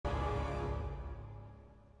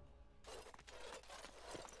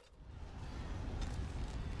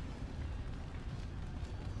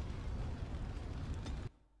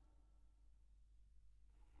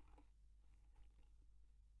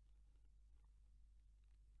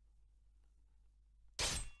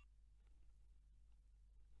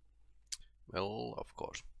Well, of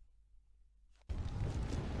course.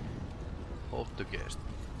 Hold the gates.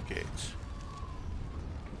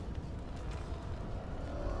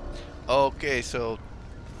 Okay, so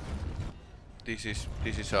this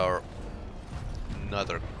is our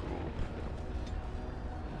another group.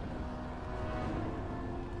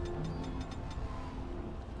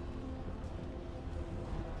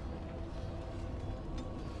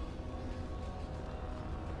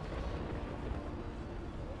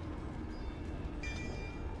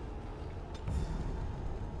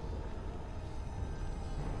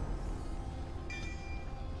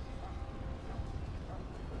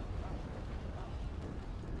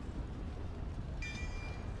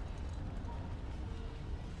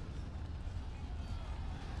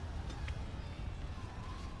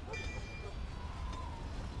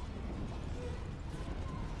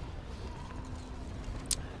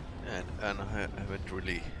 And I haven't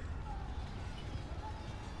really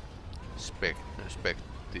spec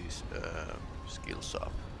these skills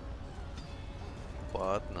up,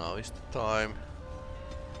 but now is the time.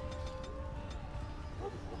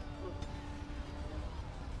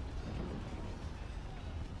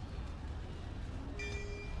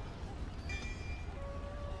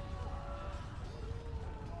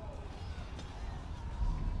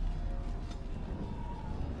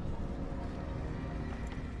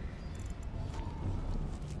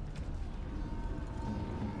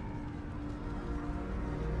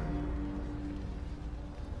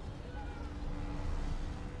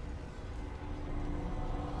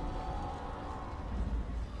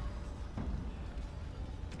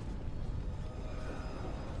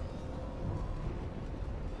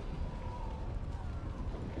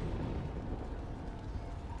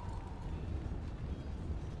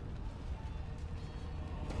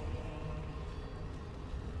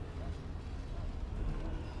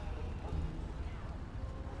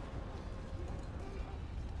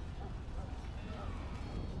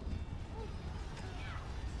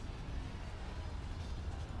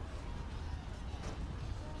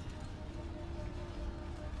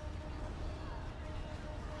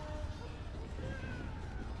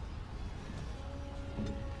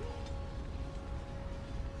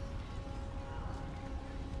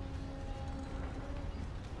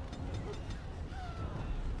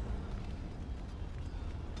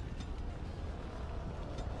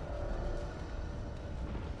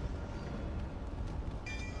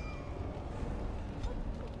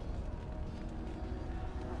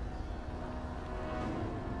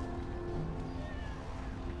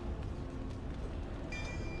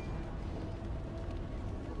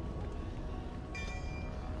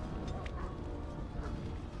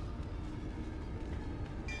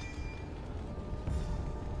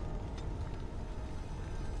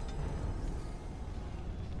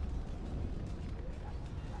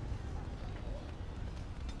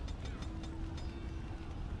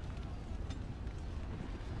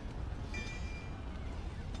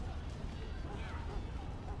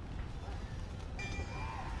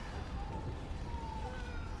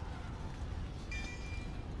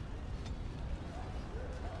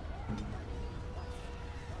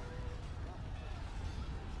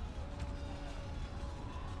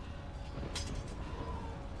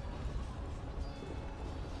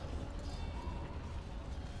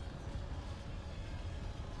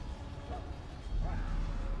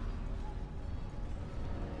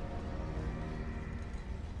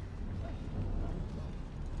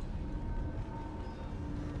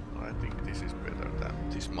 I think this is better than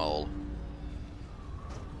this mole.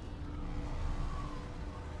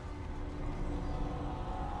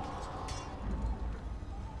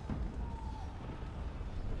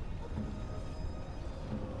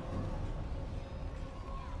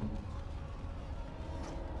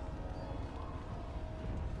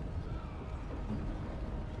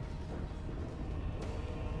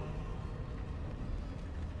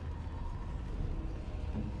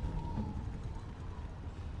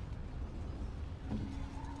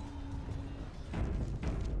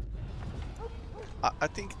 I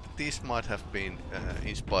think this might have been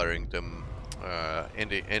inspiring them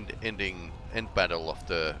end battle of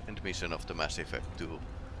the end mission of the Mass Effect 2.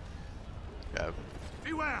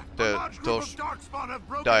 Beware! Those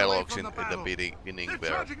dialogues in the beginning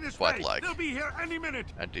were quite like, they'll be here any minute.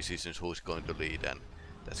 And decisions who's going to lead, and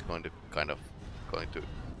that's going to kind of going to.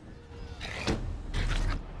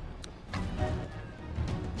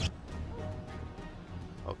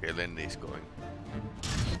 Okay, Lenny's going.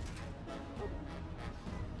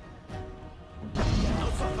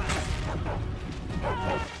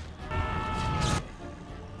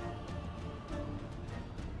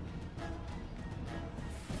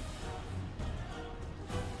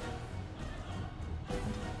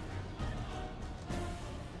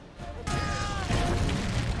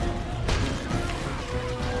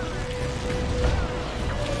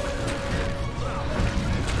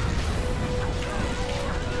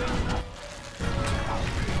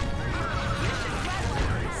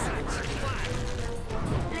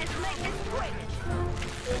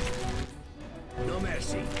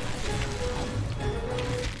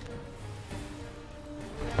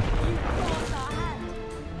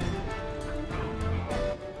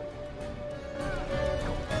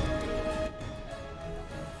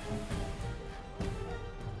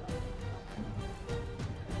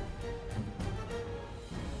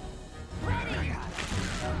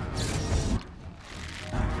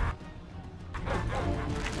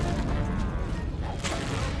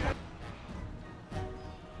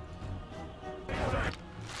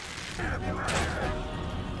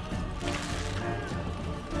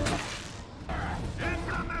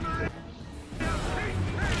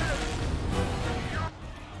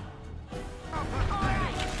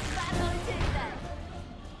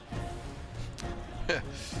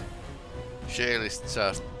 Shale is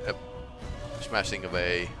just smashing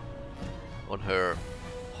away on her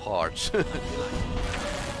heart's content.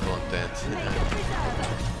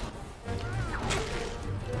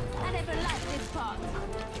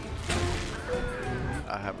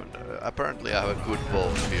 I haven't. Apparently, I have a good bow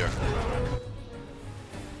here.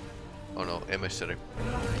 Oh no, emissary.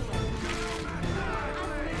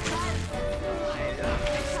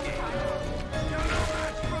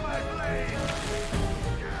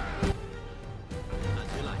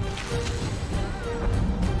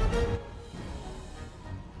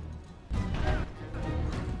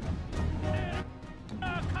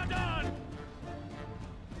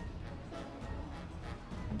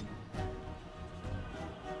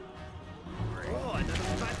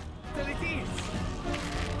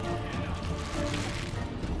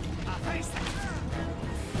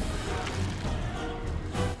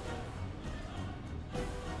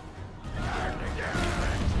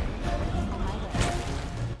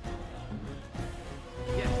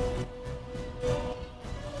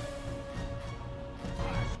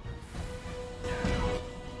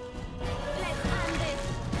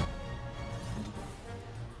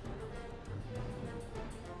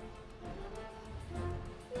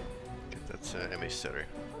 Emissary.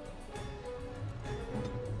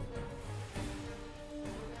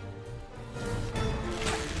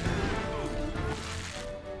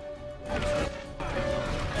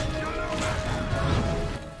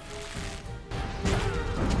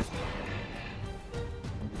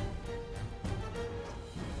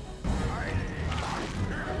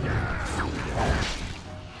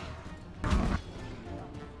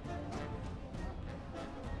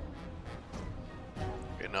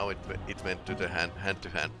 Now it went to the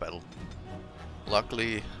hand-to-hand battle.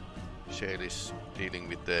 Luckily, Shale is dealing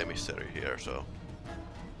with the emissary here, so...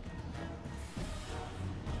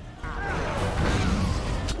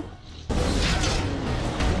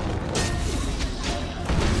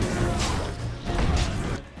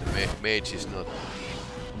 The mage is not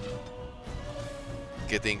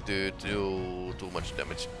getting to do too much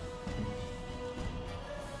damage.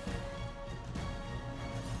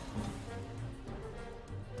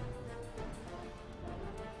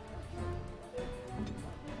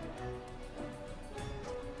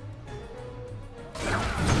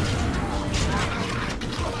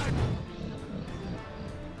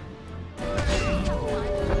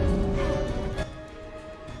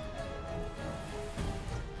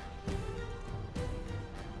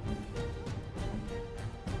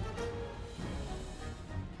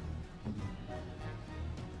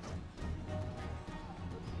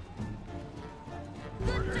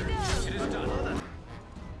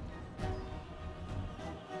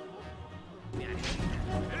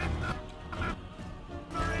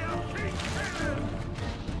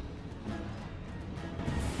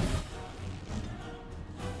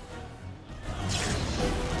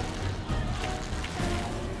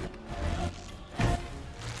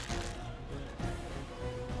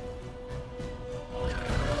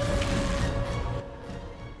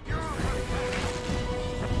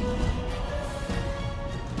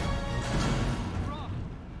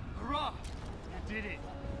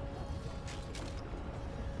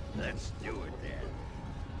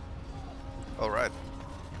 Alright.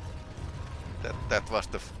 That was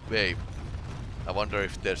the way. I wonder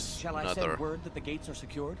if there's Shall I another... send word that the gates are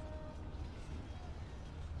secured?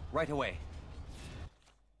 Right away.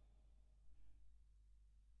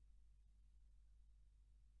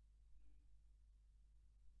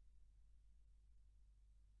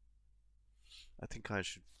 I think I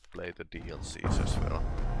should play the DLCs as well.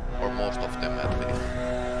 Or most of them at least.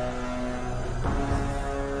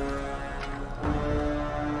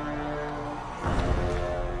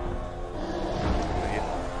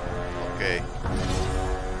 Okay.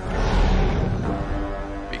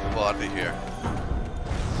 Big party here.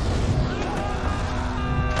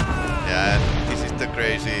 Yeah, and this is the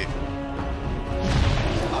crazy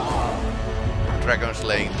dragon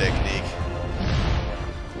slaying technique.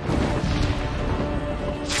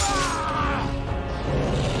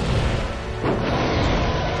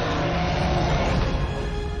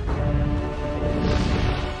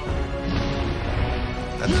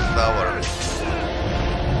 That's the tower.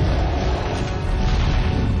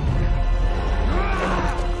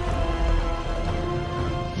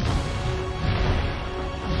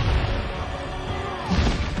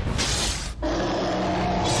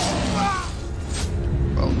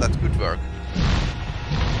 Well, that's good work.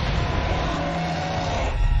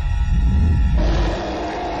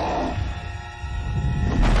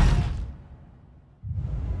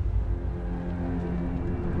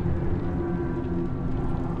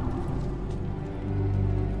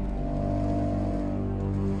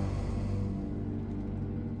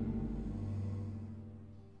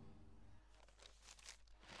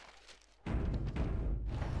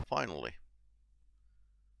 finally.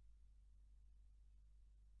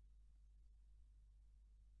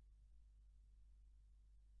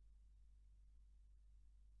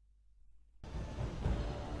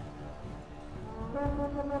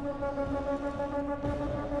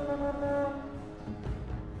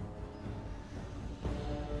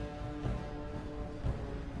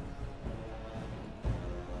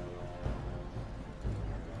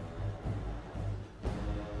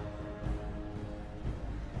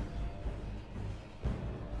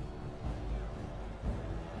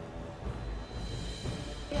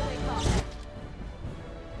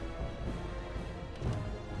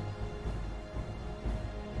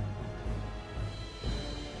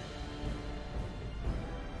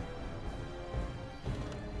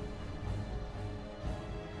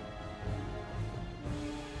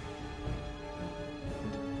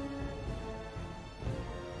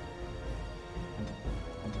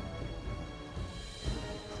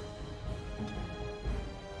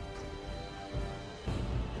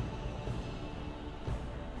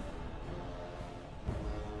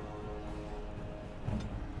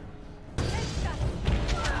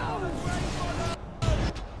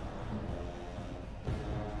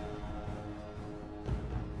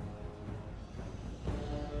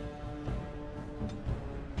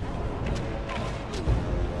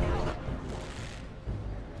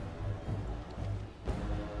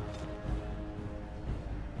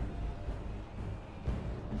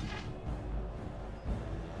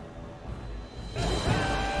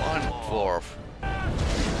 Dwarf.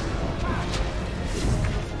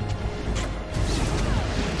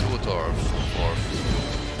 Two dwarves, of course.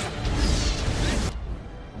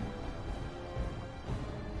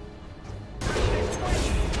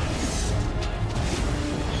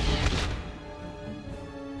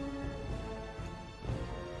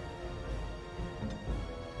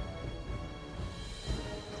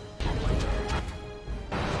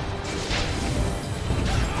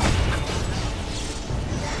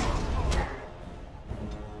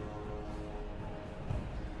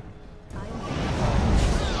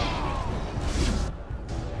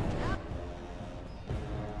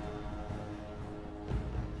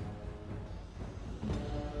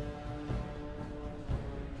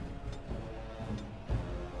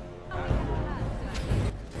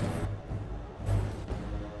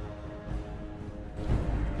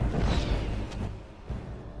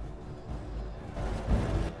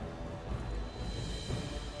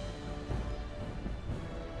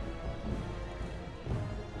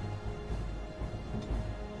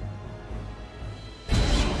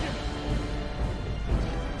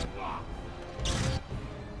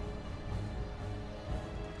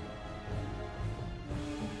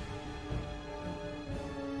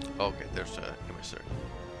 Okay, there's an emissary.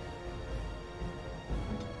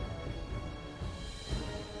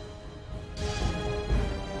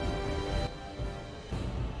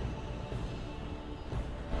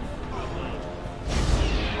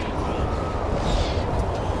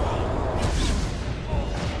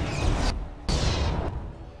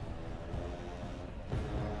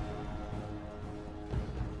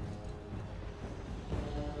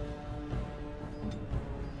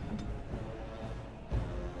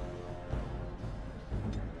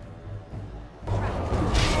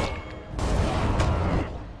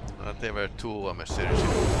 There were two emissaries.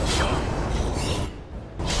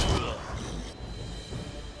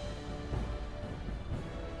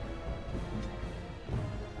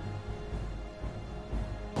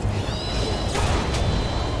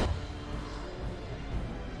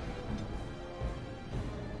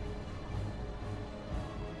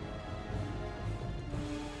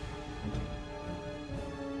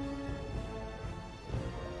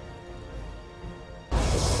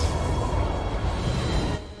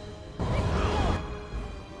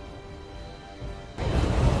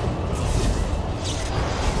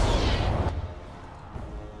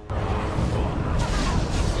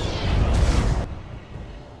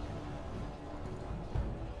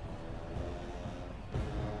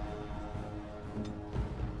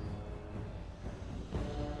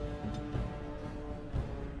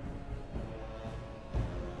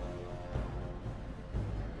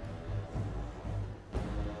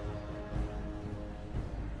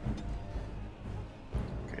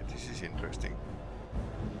 Interesting.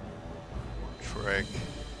 Trek.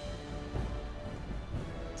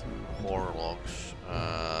 Two Horlocks.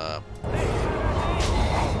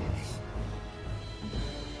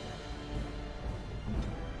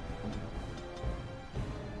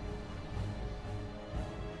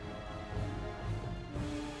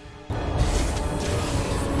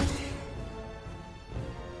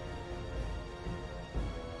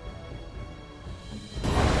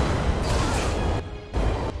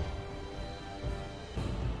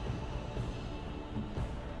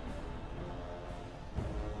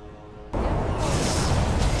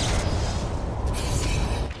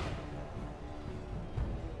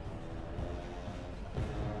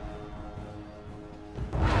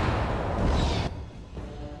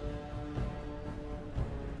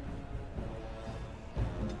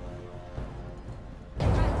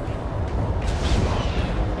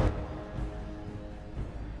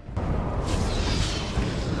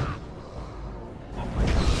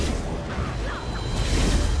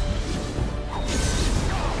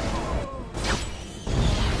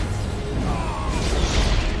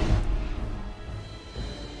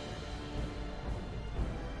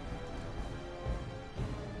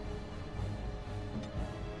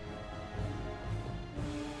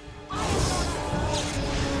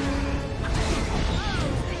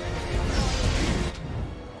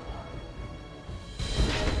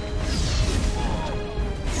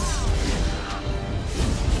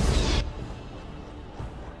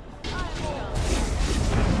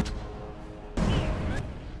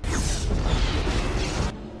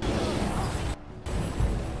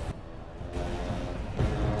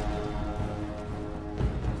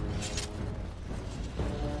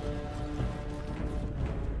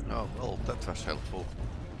 Oh, well, that was helpful.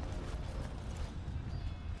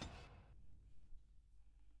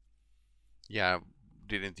 Yeah,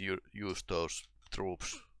 didn't use those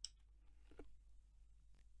troops.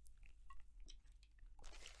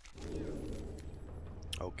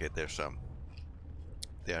 Okay, there's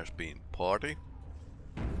been party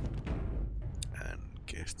and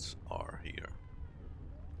guests are here.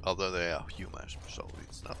 Although they are humans, so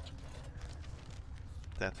it's not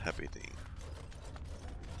that happy thing.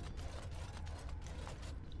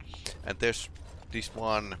 And there's this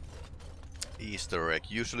one Easter egg.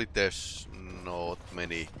 Usually there's not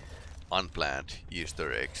many unplanned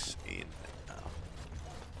Easter eggs in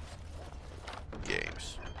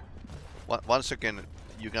games. Once again,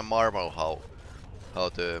 you can marvel how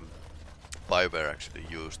the BioWare actually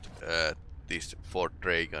used this Fort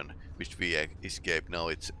Dragon, which we escaped. Now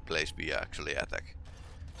it's a place we actually attack.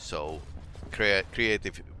 So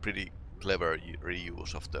creative, pretty clever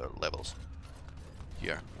reuse of the levels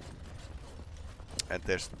here. And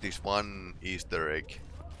there's this one Easter egg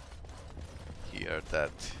here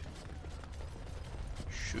that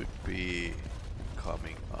should be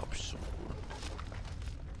coming up soon.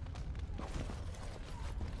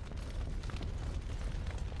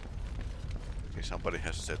 Okay, somebody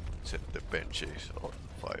has set the benches on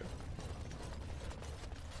fire.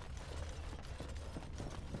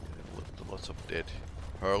 Lots of dead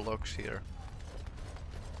Hurlocks here.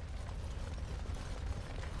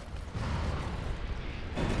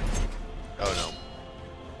 Oh no.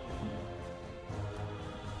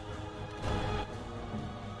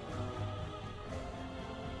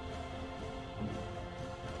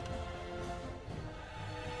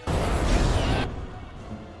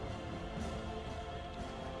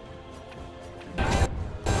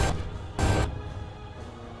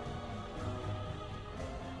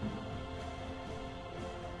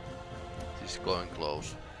 This is going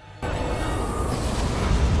close.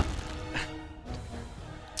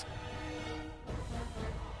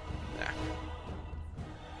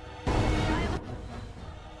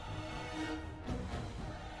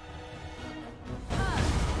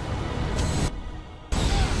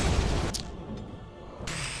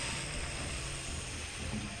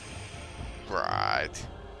 Right.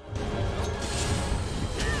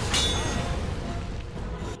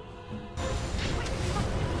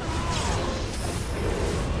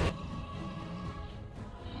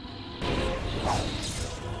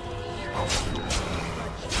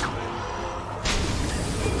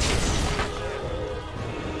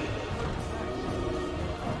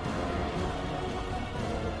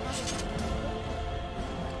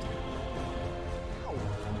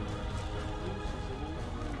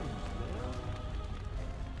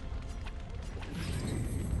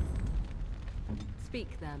 Speak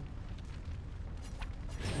then.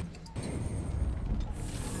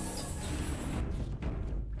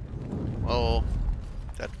 Well,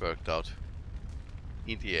 that worked out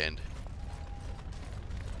in the end.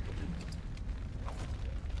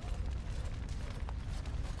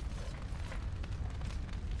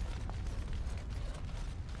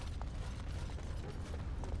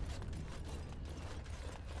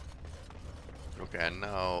 Okay, and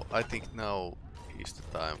now I think now is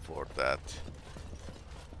the time for that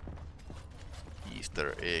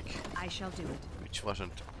Easter egg, I shall do it. which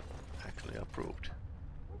wasn't actually approved.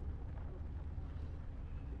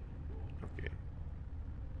 Okay,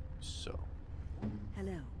 so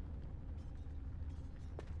Hello.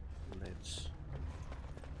 let's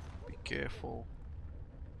be careful.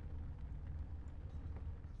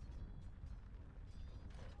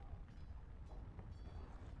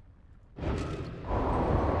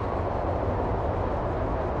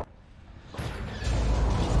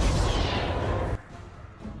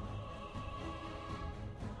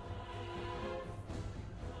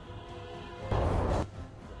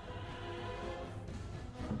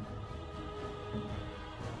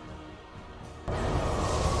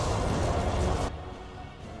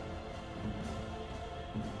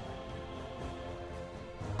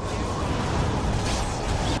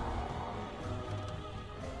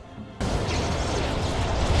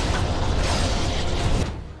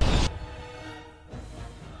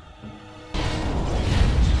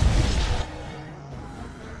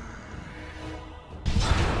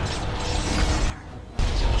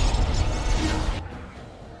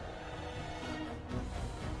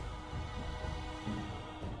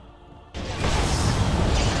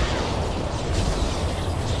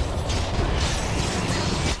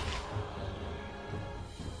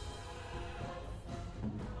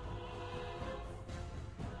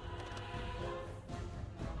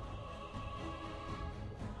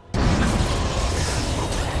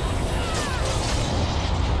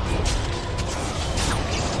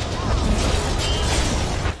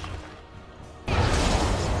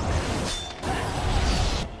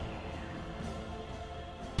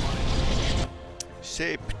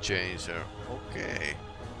 changer. Okay.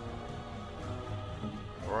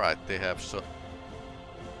 Alright, they have so...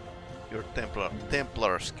 Your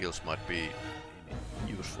Templar skills might be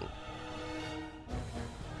useful.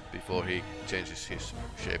 Before he changes his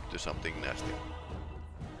shape to something nasty.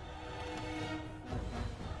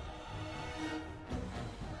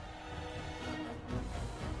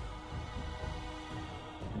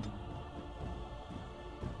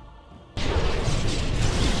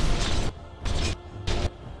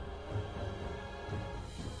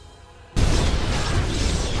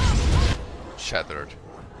 Shattered.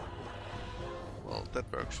 Well,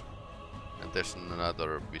 that works. And there's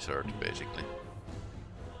another wizard, basically.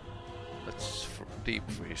 Let's deep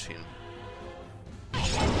freeze him.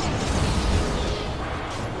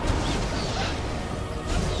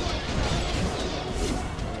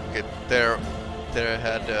 Okay,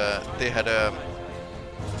 they had a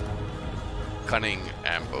cunning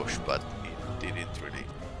ambush, but it didn't really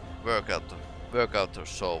work out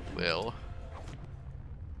so well.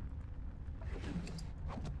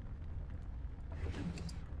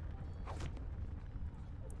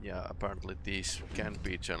 Yeah, apparently these can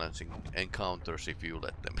be challenging encounters if you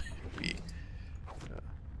let them be.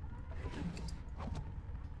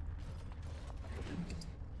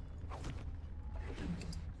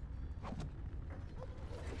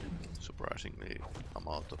 Surprisingly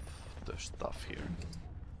amount of the stuff here.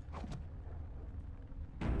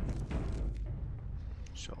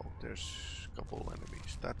 So there's a couple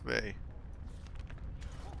enemies that way.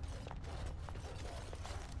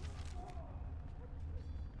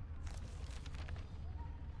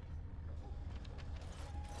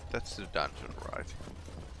 That's the dungeon, right?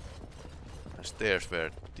 The stairs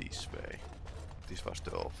were this way. This was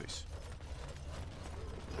the office.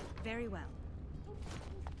 Very well.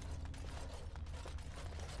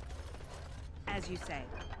 As you say.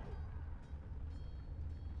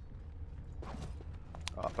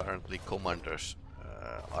 Apparently Commander's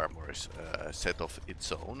armor is a set of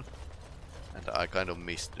its own. And I kind of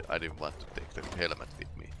missed, I didn't want to take the helmet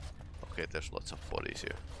with me. Okay, there's lots of bodies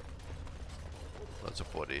here. Lots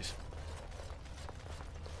of bodies.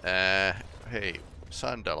 Hey,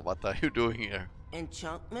 Sandal, what are you doing here?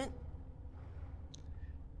 Enchantment?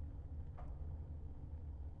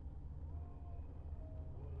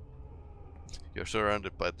 You're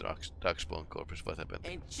surrounded by darkspawn corpses. What happened?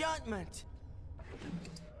 Enchantment!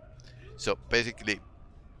 So basically,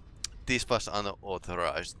 this was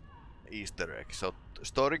unauthorized Easter egg. So the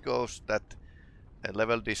story goes that a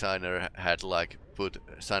level designer had like put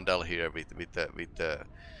Sandal here with the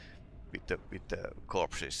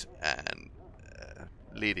corpses, and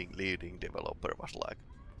leading developer was like,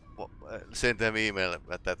 sent them email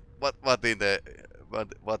that what in the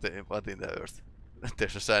earth?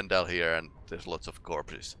 There's a Sandal here and there's lots of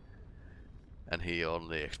corpses, and he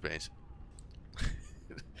only explains.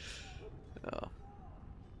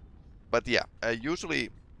 But yeah,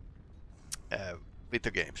 usually with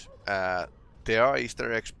the games, there are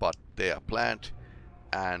Easter eggs, but they are planned,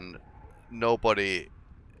 and nobody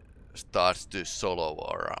starts to solo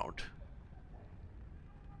around.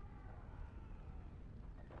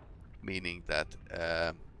 Meaning that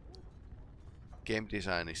game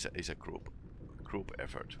design is a group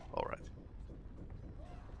effort. All right.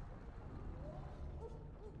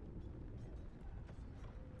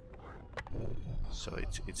 So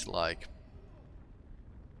it's like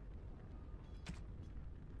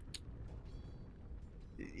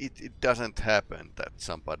it doesn't happen that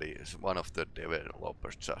one of the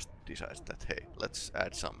developers just decides that, hey, let's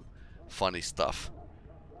add some funny stuff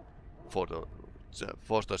for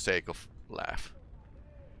the sake of laugh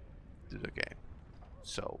to the game.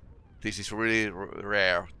 So this is really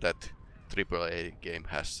rare that AAA game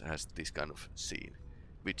has this kind of scene,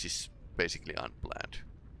 which is basically unplanned.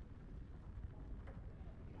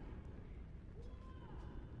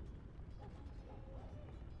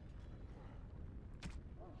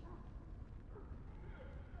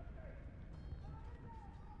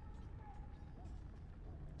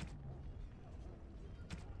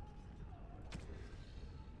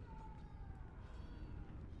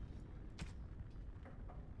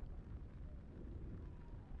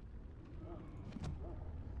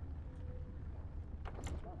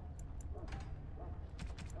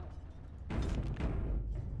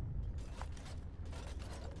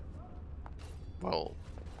 Well,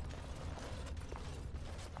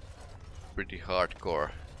 pretty hardcore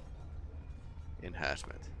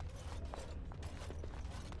enhancement.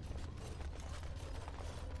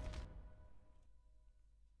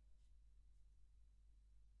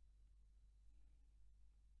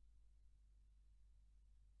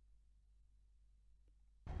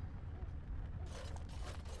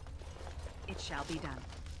 It shall be done.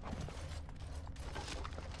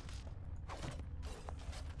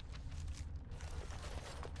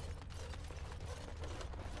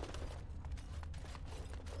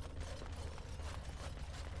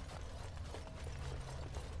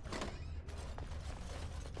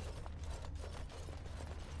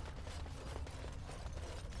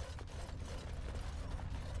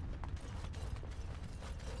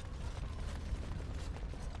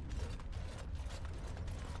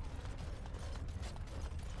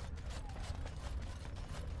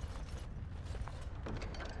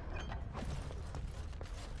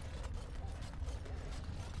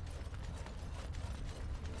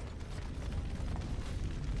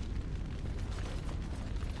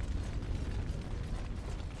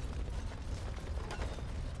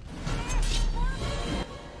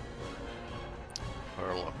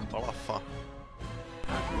 Herlock Alpha.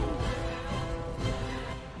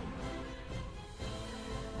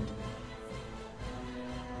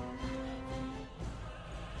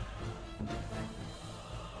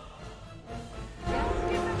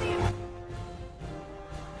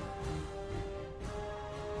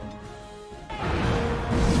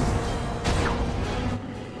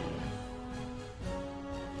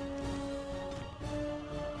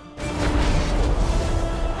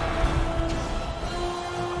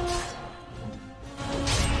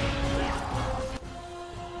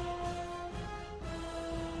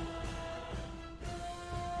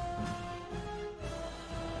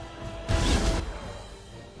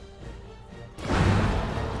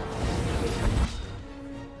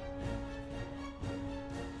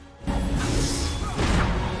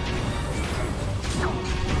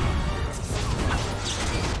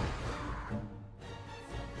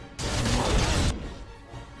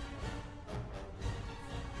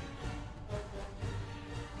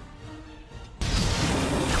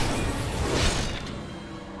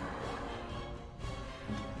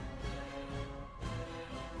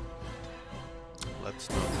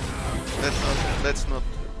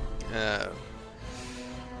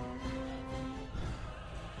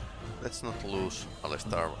 Let's not lose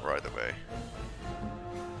Alistar right away.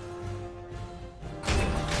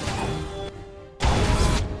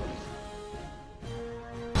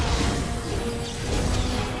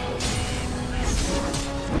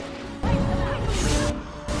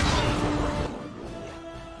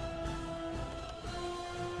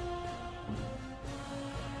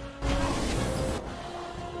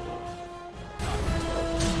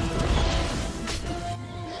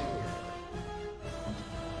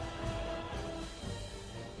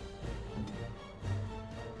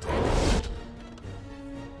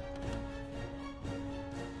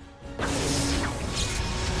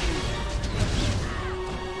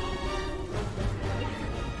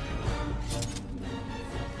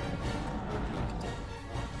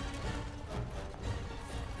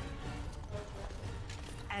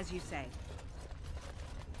 As you say.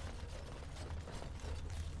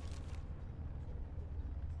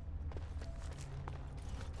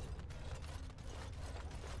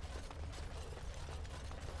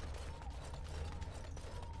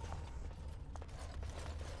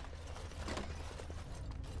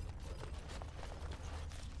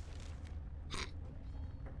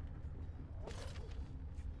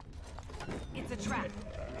 It's a trap.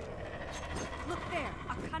 Look there,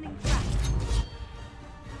 a cunning trap.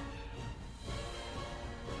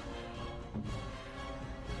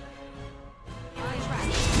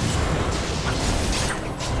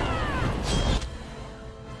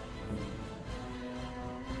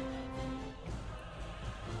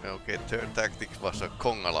 Okay, their tactics was a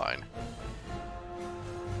conga line.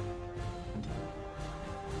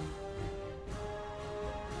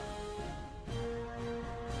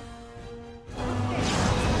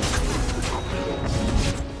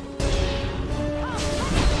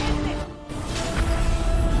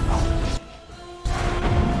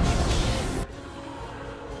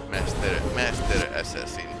 Master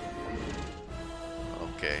Assassin.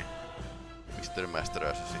 Okay. Mr. Master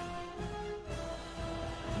Assassin.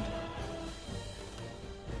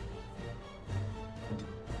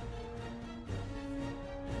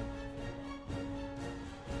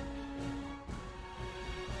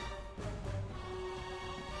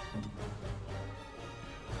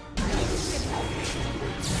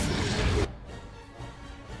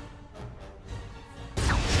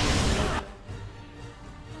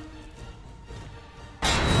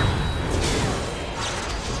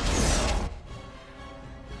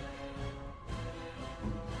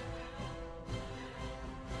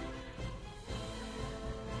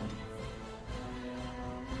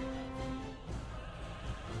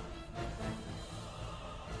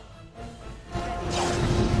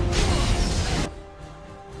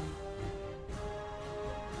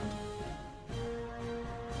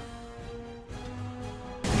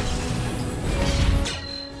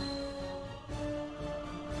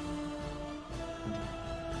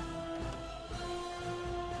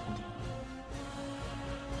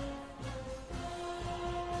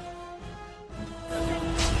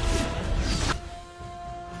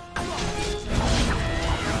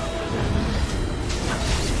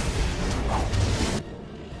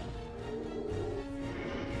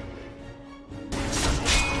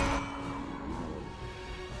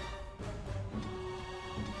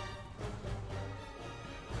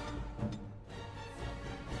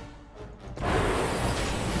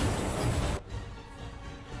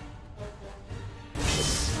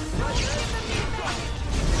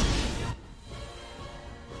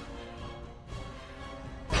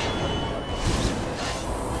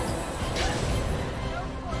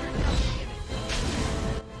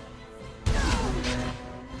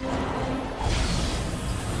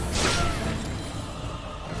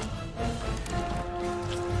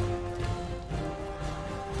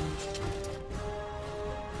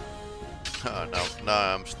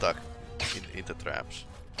 now I'm stuck in the traps.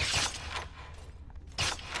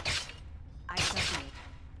 I submit.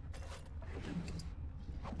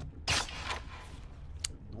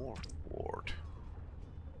 Northward.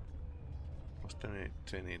 Was there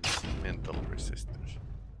any mental resistance?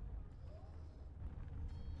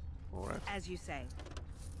 Alright. As you say,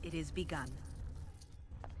 it is begun.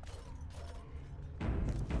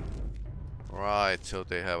 Right, so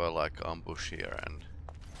they have a like ambush here and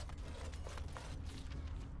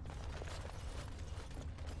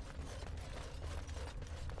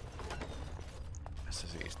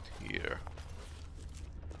assassins here.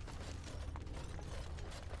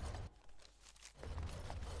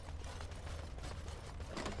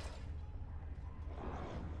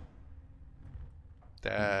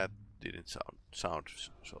 That didn't sound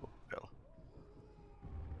so well.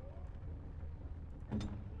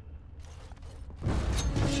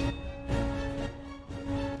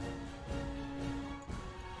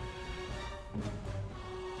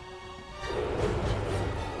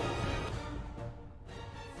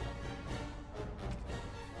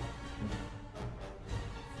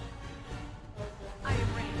 I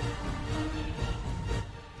am ready.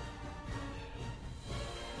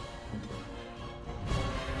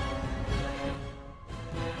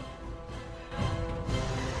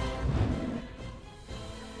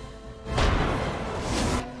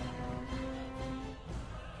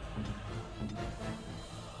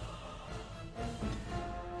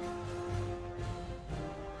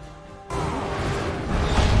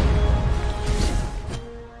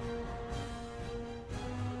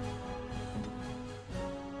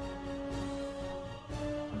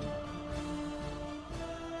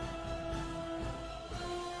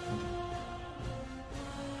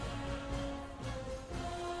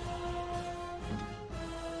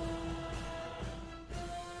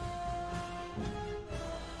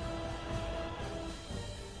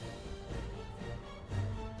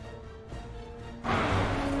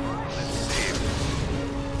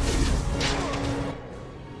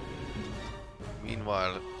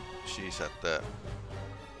 Meanwhile, she's at the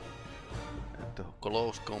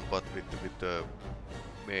close combat with the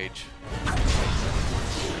mage.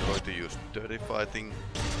 We're going to use dirty fighting,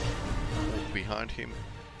 move behind him,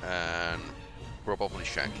 and probably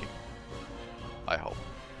shank him. I hope.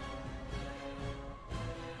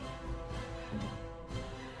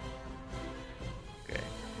 Okay,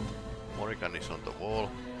 Morrigan is on the wall.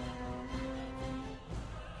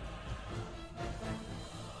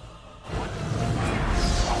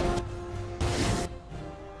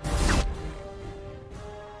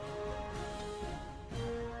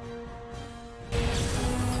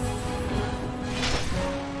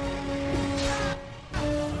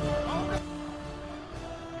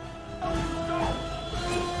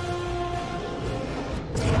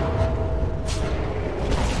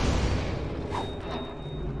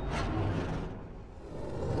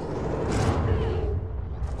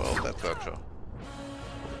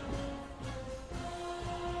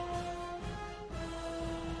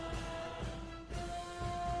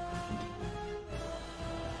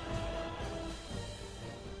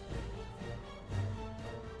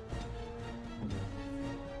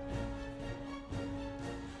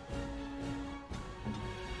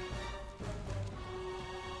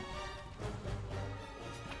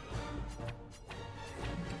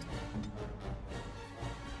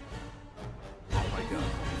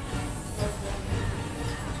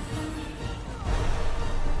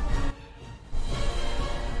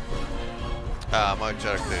 Ah, my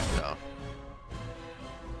character is down.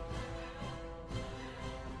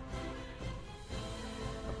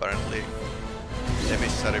 Apparently,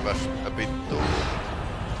 emissary was a bit too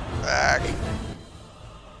back.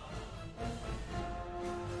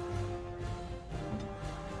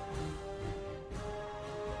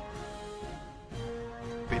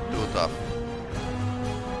 Bit too tough.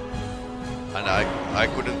 And I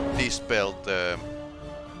couldn't dispel the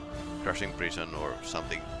crushing prison or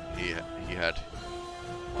something he had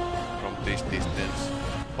from this distance,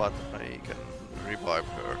 but I can revive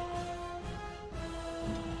her.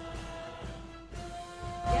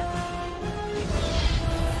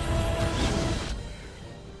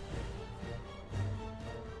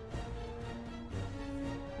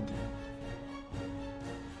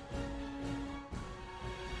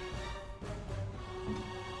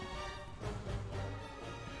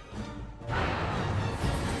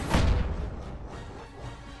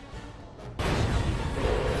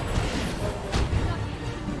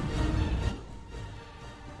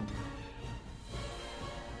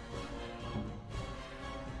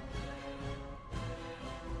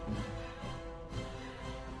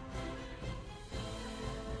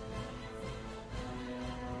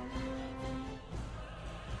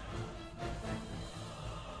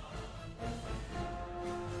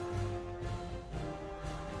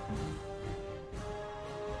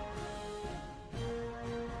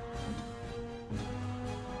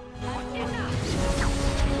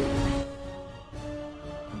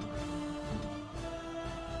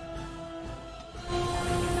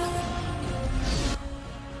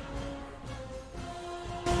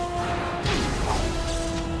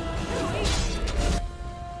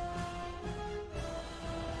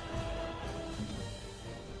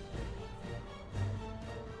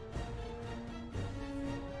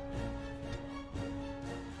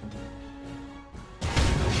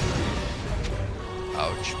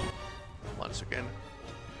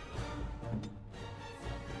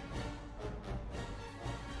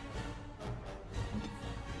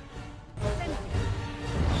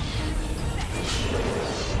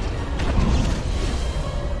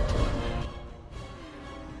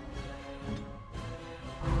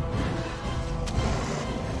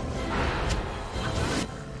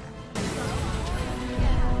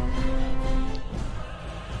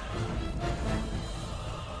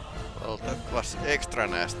 is extra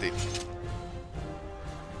nasty.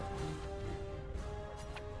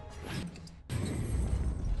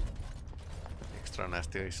 Extra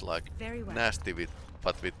nasty is like Very well. nasty with,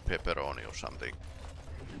 but with pepperoni or something.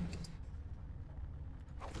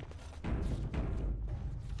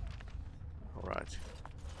 Alright.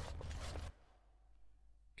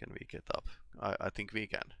 Can we get up? I think we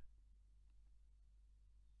can.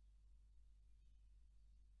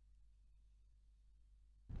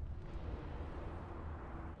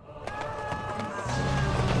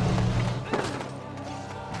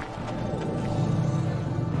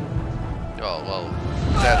 Oh well,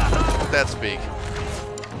 that's big.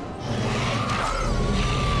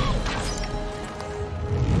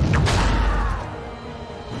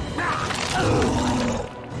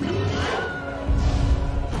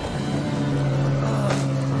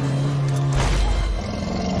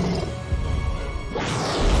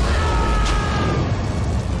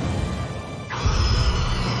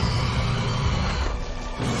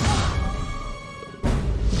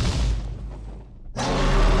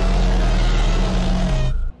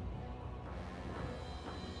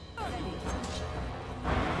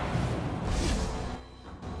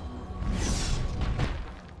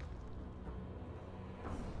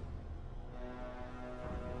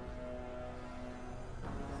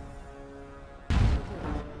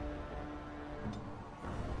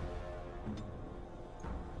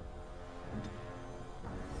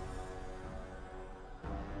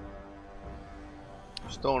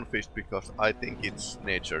 Stone fist because I think it's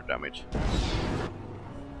nature damage.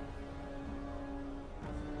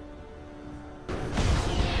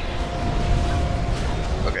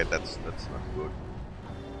 Okay, that's not good.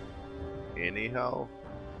 Anyhow.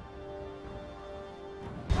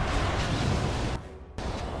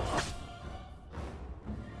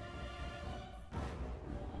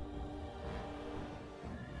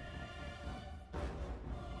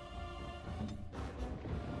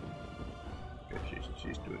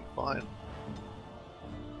 She's doing fine.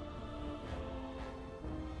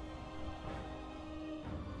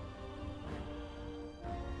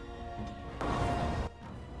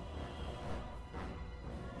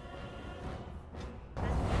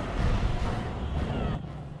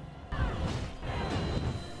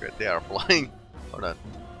 Okay, they are flying. Oh no.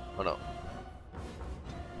 Oh no.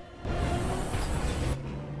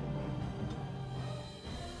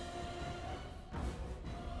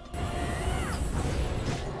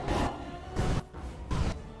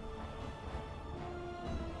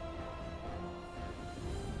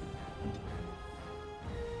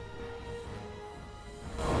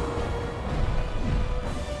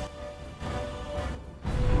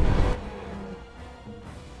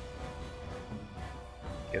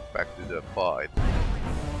 Get back to the fight.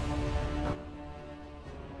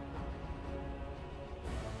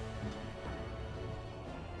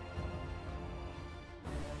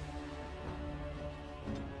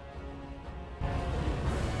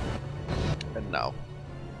 And now.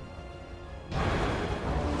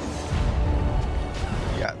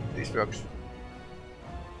 Yeah, this works.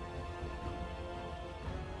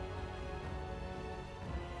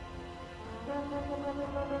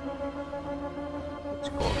 It's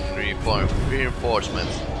called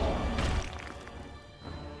reinforcements.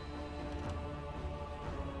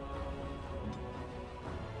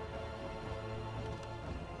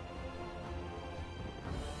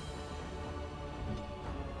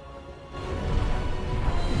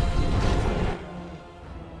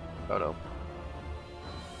 Oh no.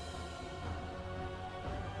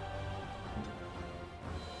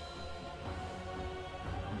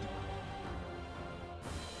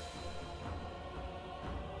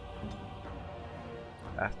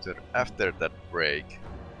 After that break,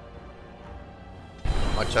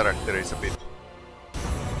 my character is a bit,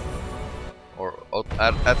 or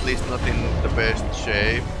at least not in the best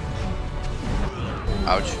shape.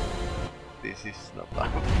 Ouch! This is not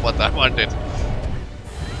what I wanted.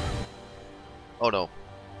 Oh no!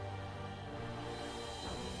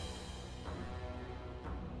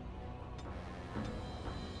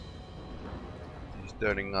 He's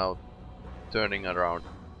turning around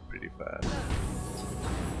pretty fast.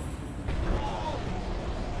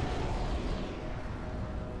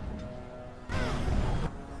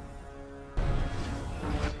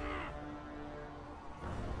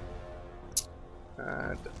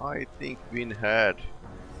 And I think Win had,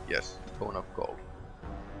 yes, Cone of Gold.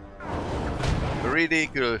 A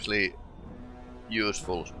ridiculously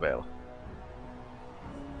useful spell.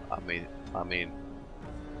 I mean,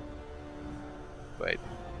 wait,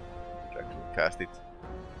 you actually cast it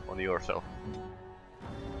on yourself.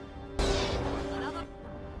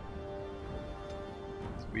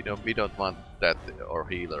 It's We don't want that or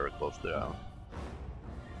healer goes down.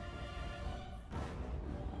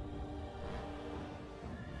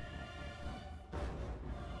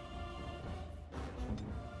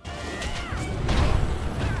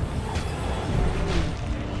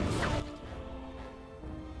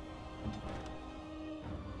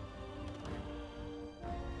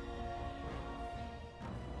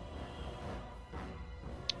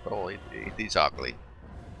 Oh, it is ugly.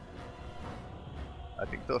 I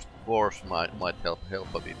think those dwarves might help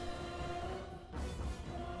a bit.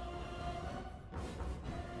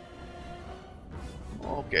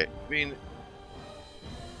 Okay, we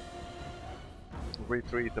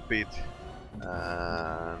retreat a bit,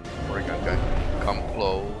 and Morrigan can come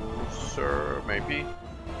closer, maybe.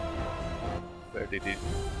 Where did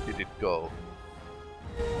it go?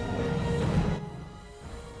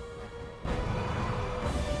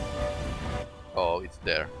 Oh, it's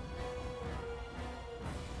there.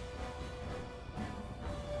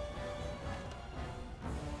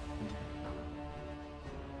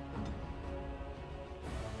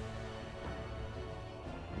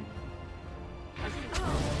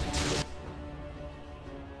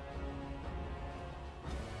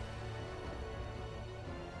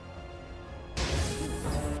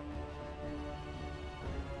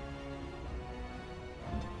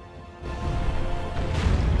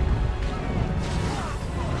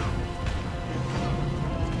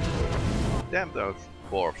 Damn, those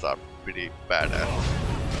dwarves are pretty badass.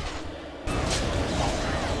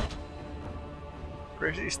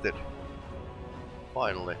 Resisted.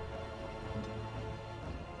 Finally.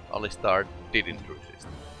 Alistar didn't resist.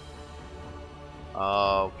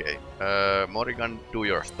 Okay. Morrigan, do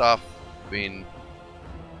your stuff. Win.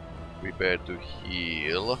 Prepare to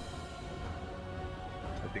heal.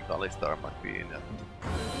 I think Alistar might be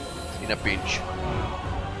in a pinch.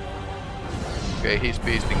 Okay, he's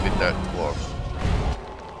beasting with the dwarves.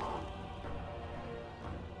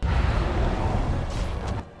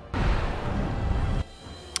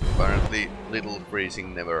 Apparently, little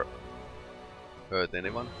freezing never hurt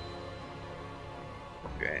anyone.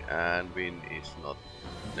 Okay, and wind is not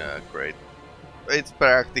great. It's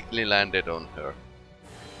practically landed on her.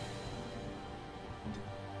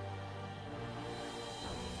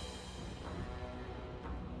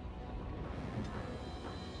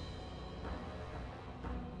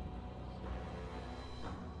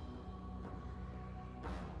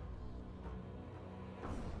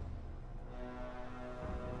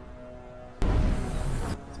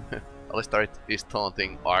 Alistar is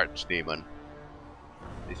taunting Archdemon.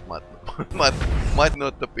 This might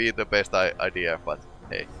not be the best idea, but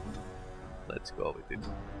hey, let's go with it.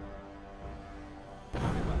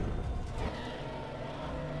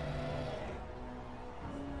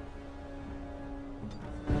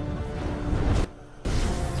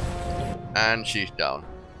 And she's down,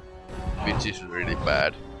 which is really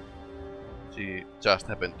bad. She just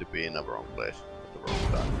happened to be in the wrong place at the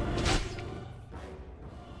wrong time.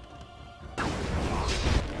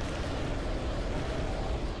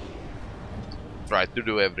 Tried to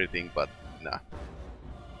do everything, but nah.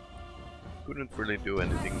 Couldn't really do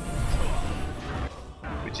anything,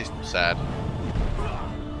 which is sad.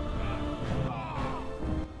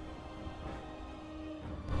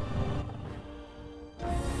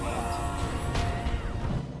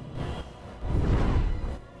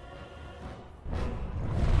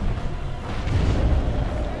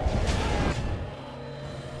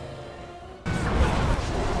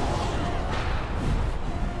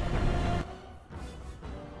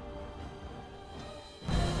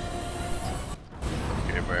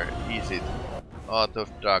 Oh, those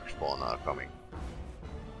dark spawn are coming.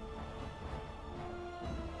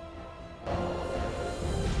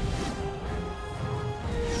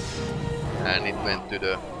 And it went to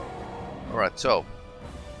the... Alright, so.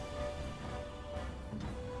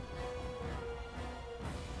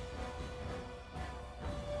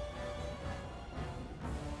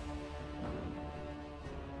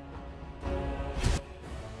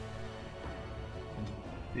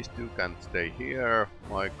 These two can stay here.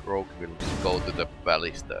 My rogue will go to the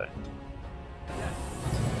ballista.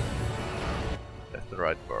 That's the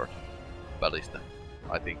right word. Ballista,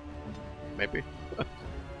 I think. Maybe.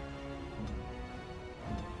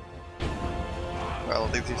 Well,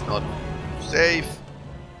 this is not safe,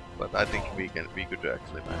 but I think we could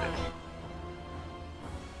actually manage.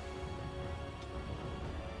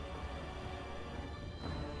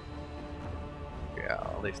 Yeah,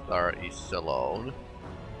 Alistar is alone.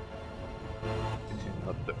 This is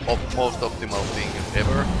not the most optimal thing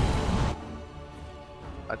ever.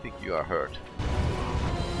 I think you are hurt.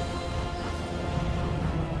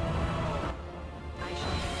 I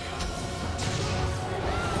shall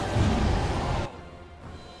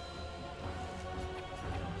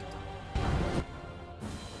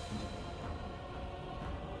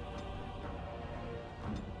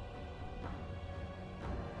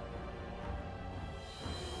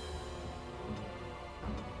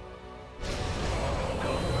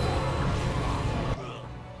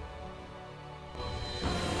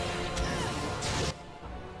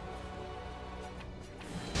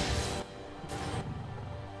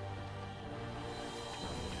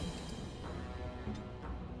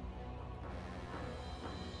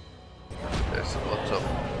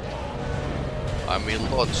I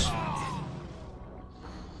mean, lots.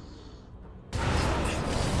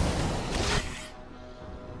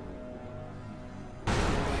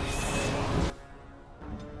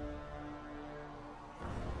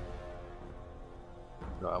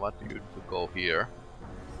 So I want you to go here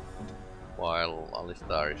while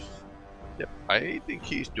Alistar is... Yep, I think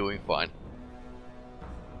he's doing fine.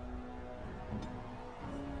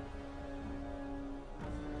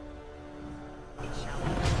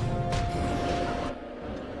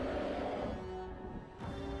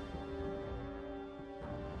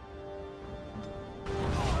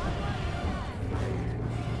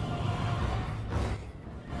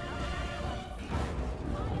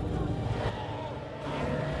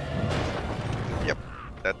 Yep,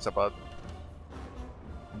 that's about...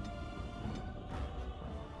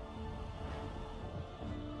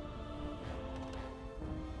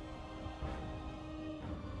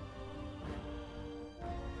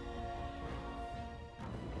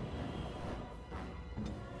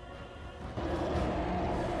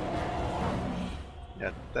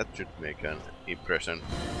 Yeah, that should make an impression.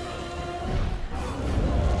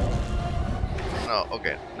 No,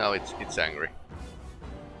 okay, now it's angry.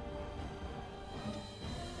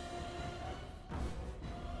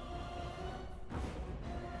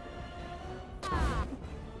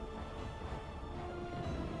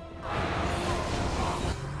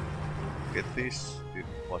 Get this. It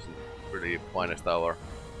wasn't really finest hour.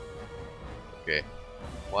 Okay,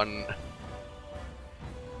 one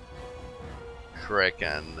Shrek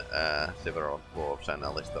and several dwarves and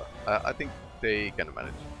Alistar. I think they can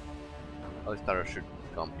manage. Alistar should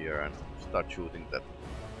come here and start shooting that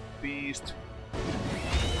beast.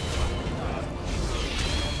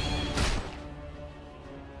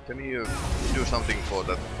 Can you do something for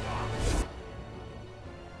that?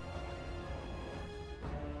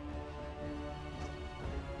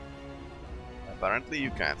 Apparently you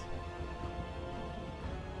can't.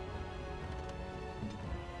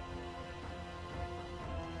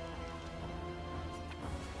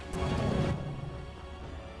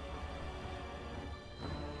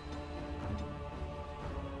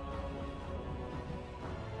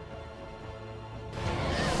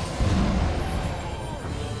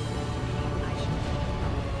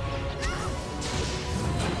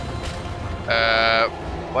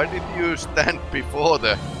 Why did you stand before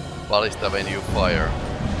the ballista when you fire?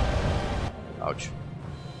 Ouch.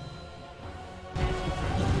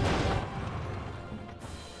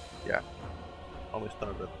 Yeah, always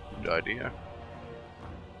thought that good idea.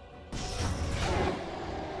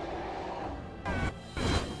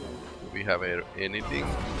 Do we have anything?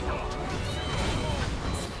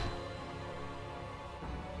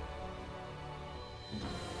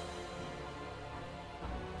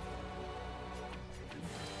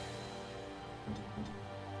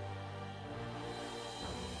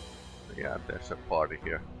 Yeah, there's a party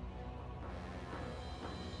here.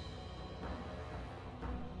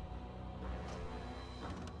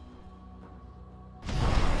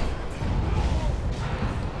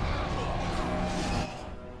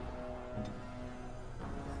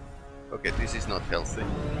 Okay, this is not healthy.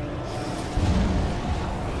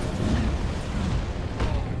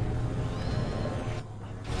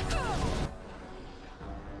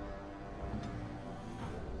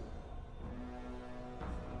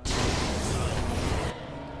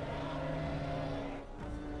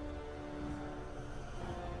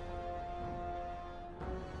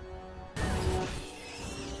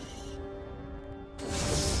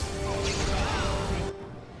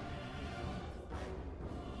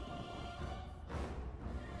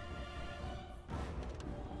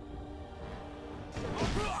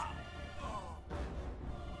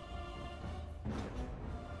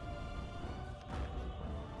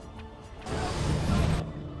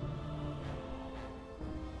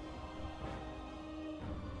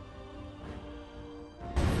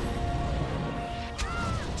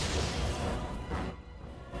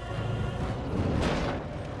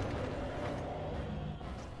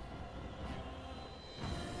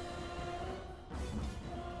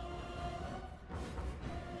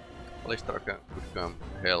 Alistar could come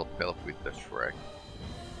help with the Shrek.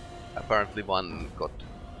 Apparently one got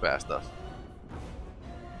past us.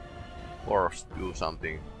 Or do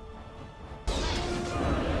something.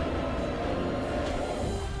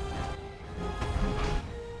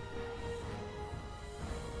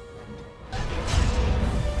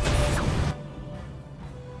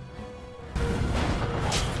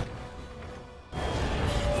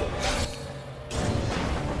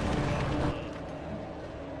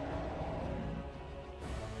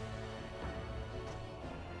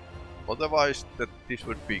 Otherwise, this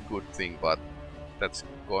would be a good thing, but that's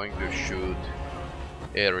going to shoot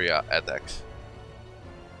area attacks.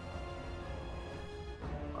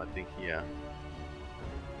 I think yeah.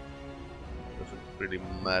 Doesn't really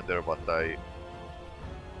matter what I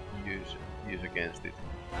use against it.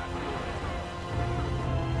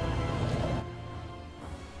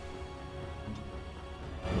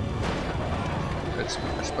 Let's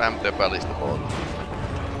spam the ballista bolt.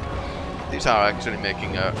 These are actually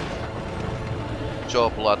making a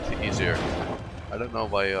job a lot easier. I don't know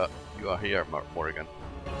why you are here, Morrigan.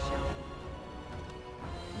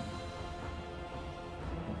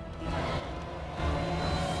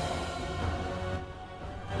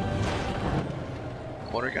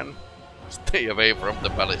 Morrigan, stay away from the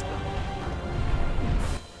ballista.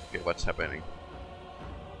 Okay, what's happening?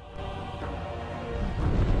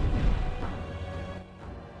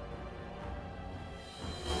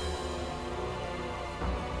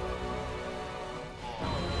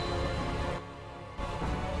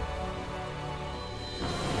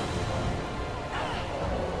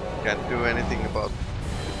 Can't do anything about.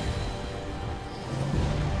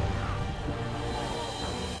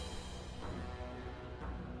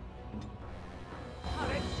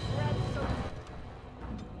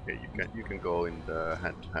 Okay, you can go in the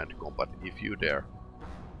hand-to-hand combat if you dare.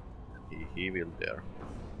 He will dare.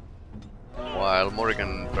 While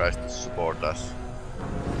Morrigan tries to support us.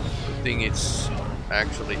 Good thing it's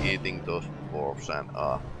actually eating those dwarves and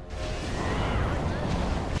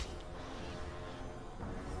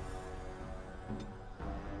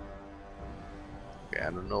okay, I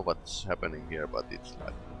don't know what's happening here, but it's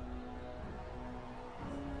like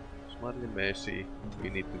slightly messy. We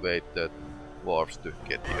need to wait the dwarves to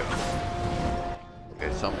get here.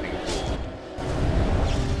 Okay,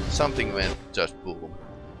 something went just boom.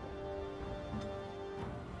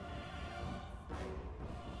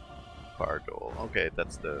 Pardo. Okay,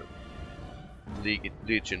 that's the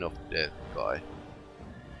Legion of Death guy.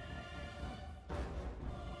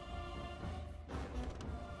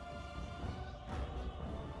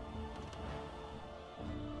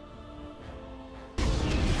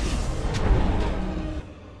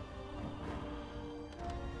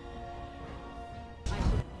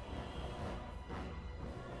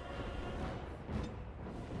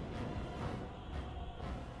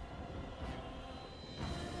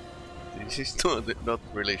 This is not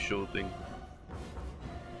really shooting.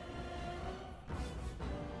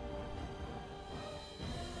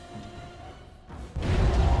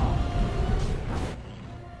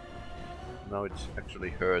 Now it's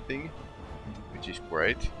actually hurting, which is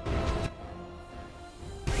great.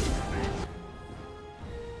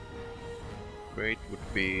 Great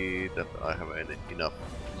would be that I have enough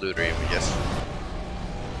Peli-Rami, yes.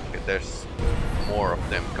 Okay, there's more of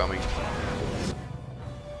them coming.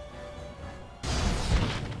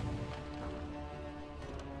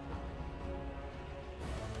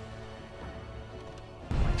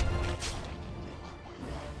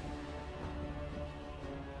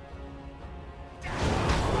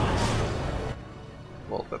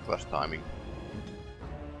 Well, that was timing.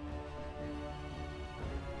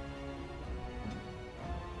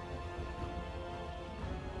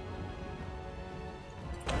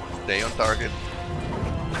 Stay on target.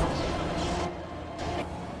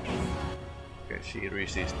 Okay, she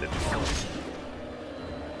resisted.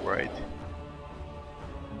 Great.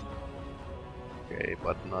 Okay,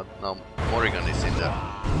 but not now. Morrigan is in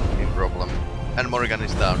problem, and Morrigan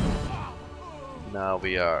is down. Now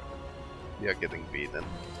we are getting beaten.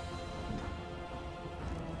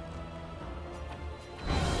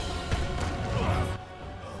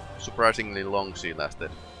 Surprisingly long she lasted.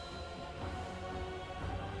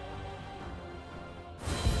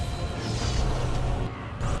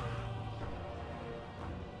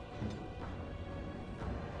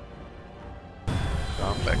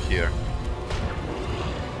 Come back here.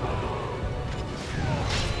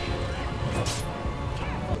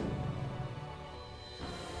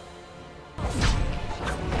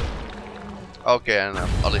 Okay, and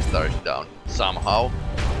Alistar is down. Somehow.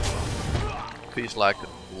 Feels like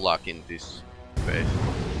luck in this phase.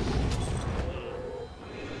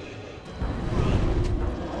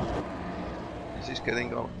 This is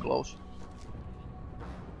getting close.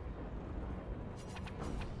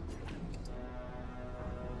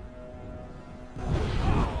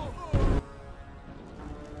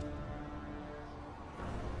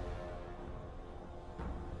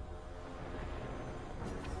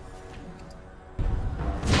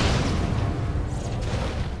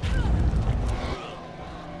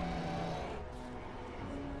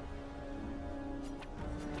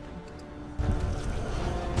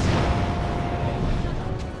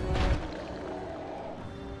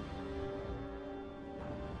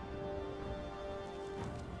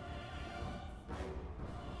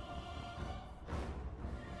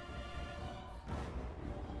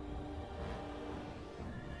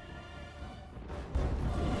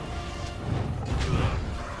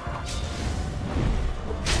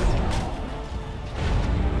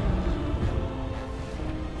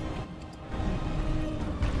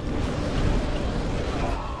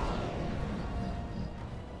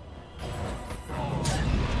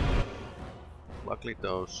 Luckily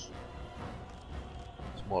those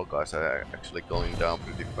small guys are actually going down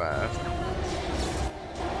pretty fast.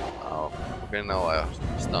 Oh, okay, now I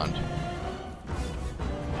am stunned.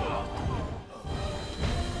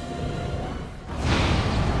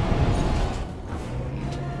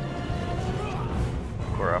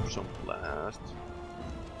 Corruption blast.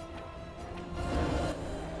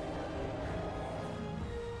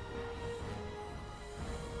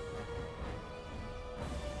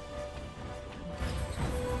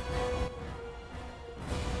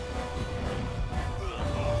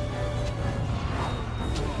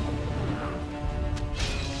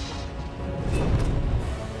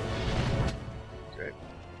 Okay.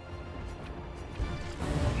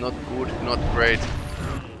 Not good, not great.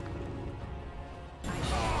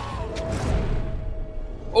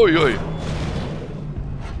 Oi oi!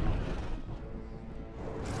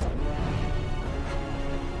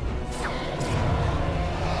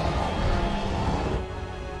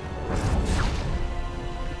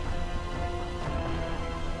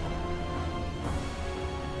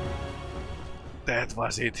 That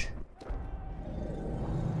was it.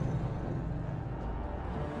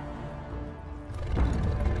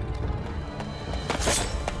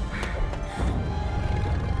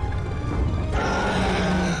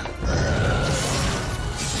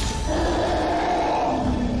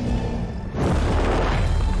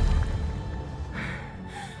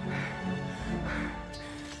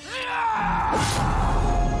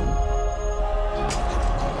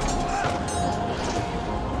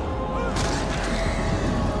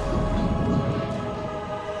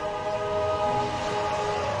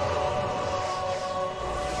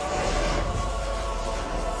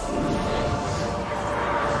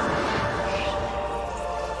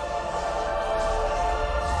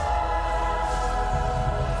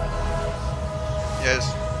 Yes.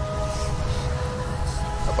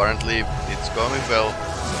 Apparently it's going well.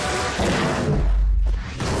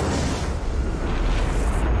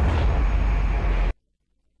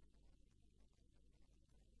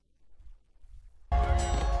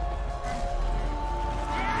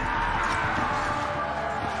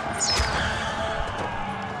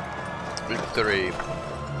 Victory.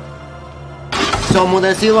 Se on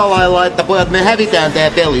muuten sillä lailla, että pojat me hävitään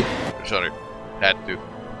tää peli. Sorry, had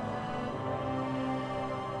to.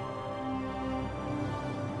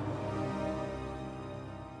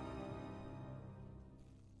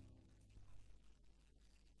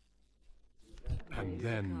 And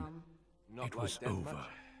then it was over.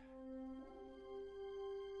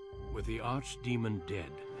 With the Archdemon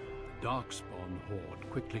dead, the Darkspawn horde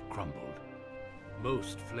quickly crumbled.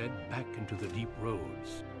 Most fled back into the deep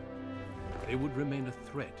roads. They would remain a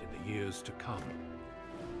threat in the years to come.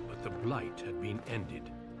 But the blight had been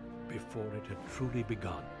ended before it had truly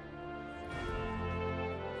begun.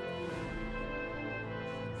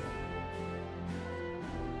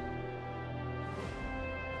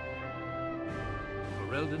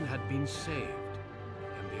 Ferelden had been saved,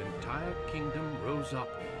 and the entire kingdom rose up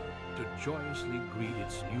to joyously greet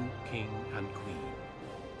its new king and queen.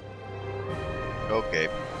 Okay,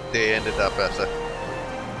 they ended up as a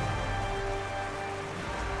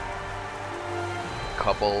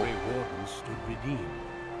couple. Grey Wardens stood redeemed,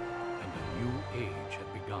 and a new age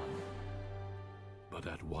had begun. But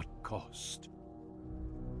at what cost?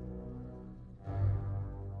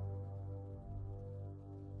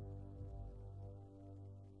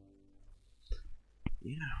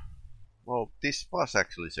 Yeah. Well, this was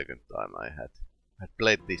actually second time I had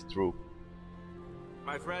played this through.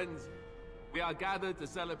 My friends, we are gathered to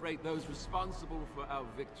celebrate those responsible for our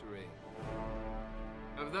victory.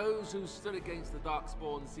 Of those who stood against the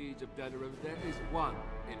Darkspawn siege of Denerim, there is one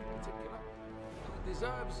in particular who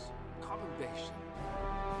deserves commendation.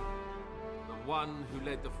 The one who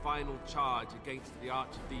led the final charge against the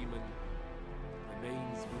Archdemon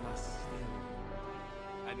remains with us still.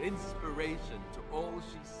 An inspiration to all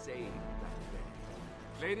she saved that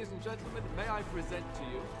day. Ladies and gentlemen, may I present to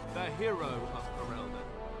you the hero of Ferelden,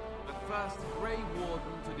 the first Grey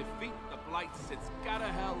Warden to defeat the Blight since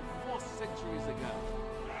Garahel 4 centuries ago.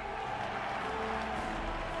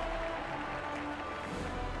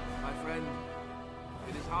 My friend,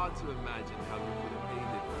 it is hard to imagine how you could have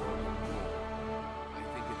made it for a war. I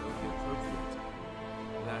think it only appropriate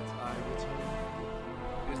that I return.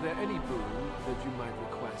 Is there any boon that you might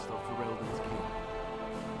request of Ferelden's king?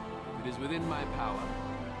 If it is within my power,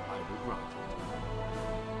 I will grant it.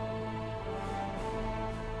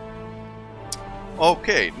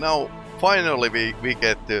 Okay, now finally we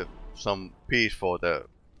get some peace for the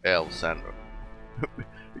elves, and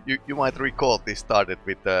you might recall this started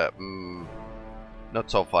with the not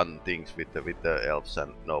so fun things with the elves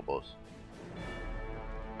and nobles.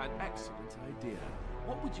 An excellent idea.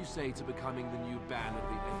 What would you say to becoming the new ban of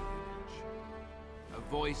the Alien Age? A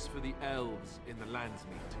voice for the elves in the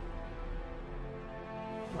Landsmeet.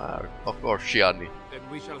 Of course, Shiani. Then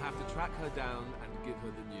we shall have to track her down and give her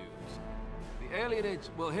the news. The alienage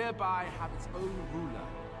will hereby have its own ruler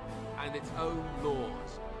and its own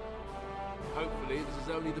laws. Hopefully, this is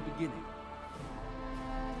only the beginning.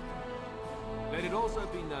 Let it also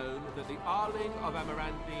be known that the Arling of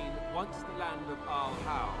Amaranthine, once the land of Al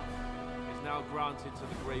How, is now granted to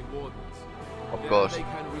the Grey Wardens. Of There course. they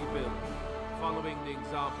can rebuild, following the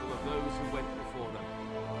example of those who went before them.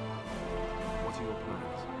 What are your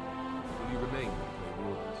plans? Will you remain with the Grey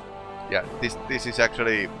Wardens? Yeah, this is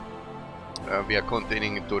actually we are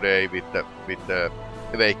continuing today with the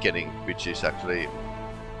awakening, which is actually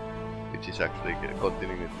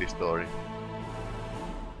continuing this story.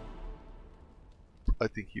 I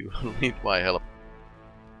think you need my help.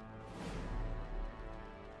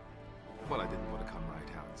 Well, I didn't want to come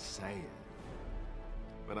right out and say it,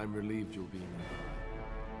 but I'm relieved you'll be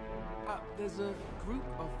nearby. There's a group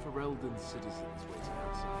of Ferelden citizens waiting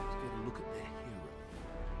outside to get a look at their hero.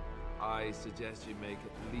 I suggest you make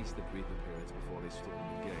at least a brief appearance before they storm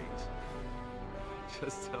the gate.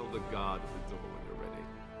 Just tell the guard at the door when you're ready.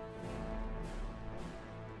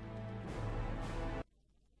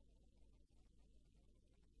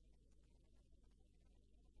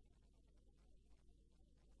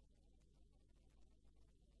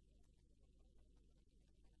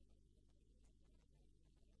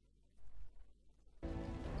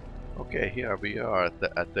 Okay, here we are at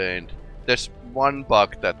the end. There's one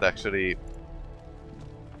bug that actually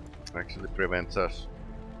prevents us.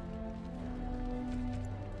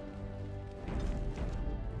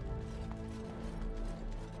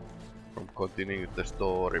 From continuing the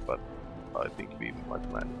story, but I think we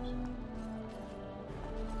might manage.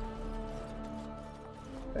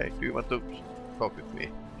 Hey, do you want to talk with me?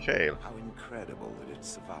 Shale. How incredible that it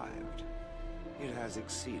survived. It has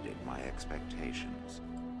exceeded my expectations.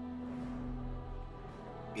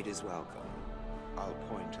 It is welcome. I'll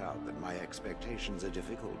point out that my expectations are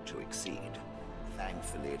difficult to exceed.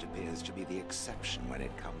 Thankfully, it appears to be the exception when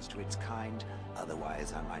it comes to its kind.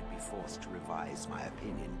 Otherwise, I might be forced to revise my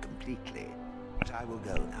opinion completely. But I will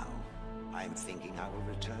go now. I'm thinking I will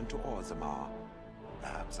return to Orzammar.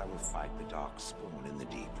 Perhaps I will fight the Dark Spawn in the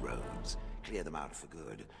deep roads. Clear them out for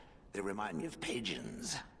good. They remind me of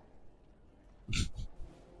pigeons.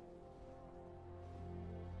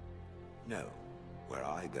 No. Where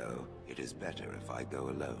I go, it is better if I go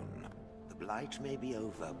alone. The Blight may be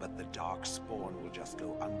over, but the Dark Spawn will just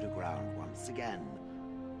go underground once again.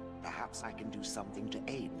 Perhaps I can do something to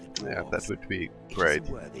aid the dwarves. Yeah, that would be great. It is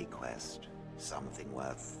a worthy quest. Something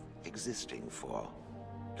worth existing for.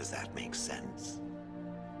 Does that make sense?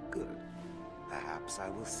 Good. Perhaps I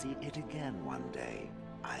will see it again one day.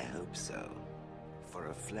 I hope so. For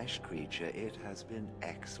a flesh creature, it has been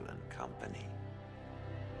excellent company.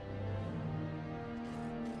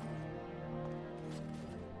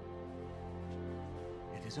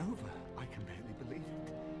 It is over. I can barely believe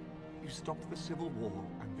it. You stopped the civil war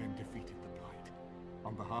and then defeated the Blight.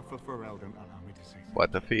 On behalf of Ferelden, allow me to say so.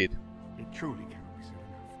 What a feat. It truly cannot be said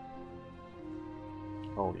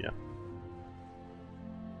enough. Oh yeah.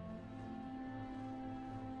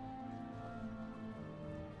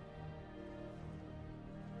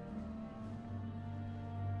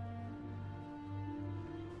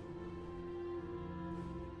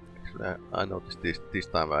 Actually, I noticed this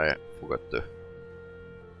time I forgot to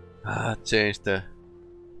change the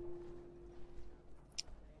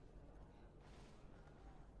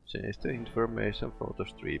information for the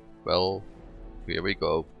strip. Well, here we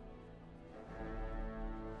go.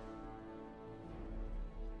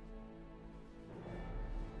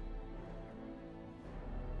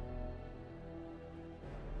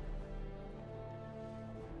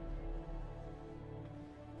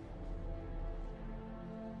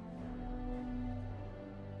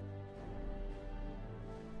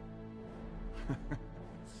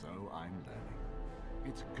 So I'm learning.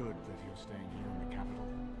 It's good that you're staying here in the capital.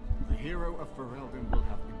 The hero of Ferelden will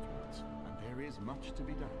have influence, and there is much to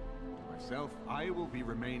be done. Myself, I will be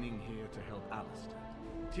remaining here to help Alistair.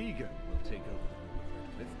 Tegan will take over the role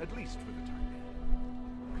of Redcliffe, at least for the time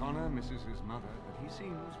being. Connor misses his mother, but he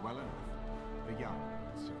seems well enough. The young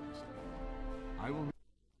and serviceable. I will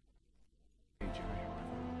manage her,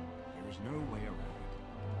 however. There is no way around it.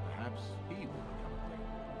 Perhaps he will become a great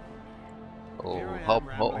warrior. Oh, Here I am, hope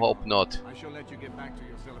rambling. not. I shall let you get back to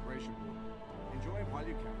your celebration. Enjoy it while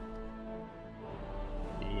you can.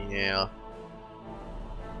 Yeah.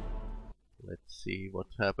 Let's see what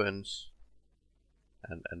happens.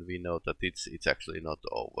 and we know that it's actually not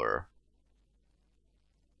over.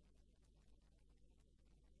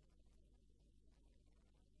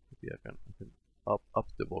 Maybe I can up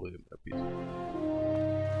the volume a bit.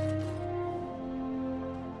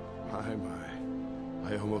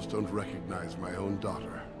 I almost don't recognize my own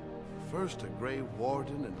daughter. First a Grey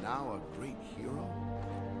Warden and now a great hero?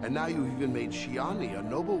 And now you even made Shiani a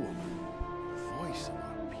noblewoman. The voice of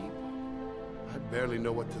our people. I barely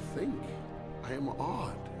know what to think. I am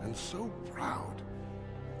awed and so proud.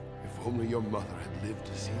 If only your mother had lived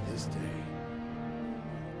to see this day.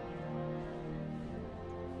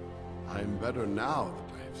 I'm better now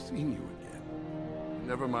that I have seen you again.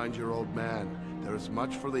 Never mind your old man. There is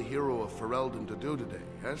much for the hero of Ferelden to do today,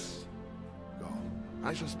 yes? Go.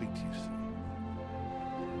 I shall speak to you soon.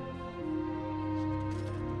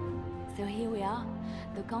 So here we are.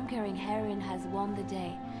 The conquering heroine has won the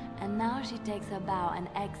day, and now she takes her bow and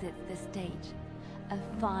exits the stage. A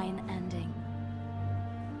fine ending.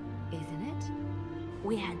 Isn't it?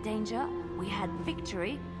 We had danger, we had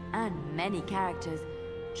victory, and many characters.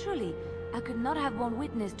 Truly, I could not have borne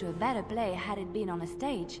witness to a better play had it been on a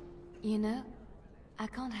stage. You know, I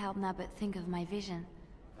can't help now but think of my vision.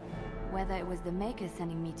 Whether it was the Maker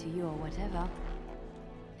sending me to you or whatever,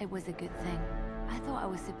 it was a good thing. I thought I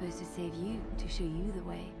was supposed to save you, to show you the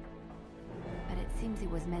way. But it seems it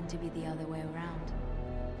was meant to be the other way around.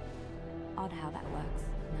 Odd how that works,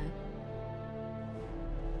 no?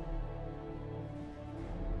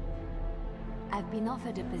 I've been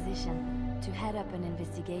offered a position to head up an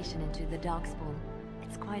investigation into the Darkspawn.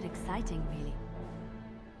 It's quite exciting, really.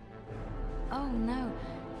 Oh no,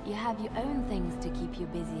 you have your own things to keep you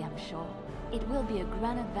busy, I'm sure. It will be a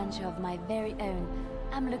grand adventure of my very own.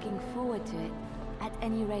 I'm looking forward to it. At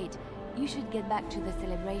any rate, you should get back to the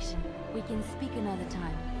celebration. We can speak another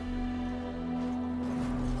time.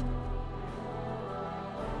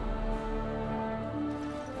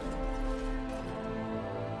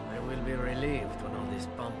 I will be relieved when all this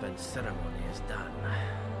pomp and ceremony is done.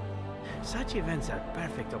 Such events are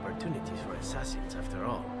perfect opportunities for assassins, after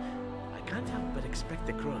all. I can't help but expect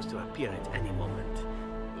the crows to appear at any moment,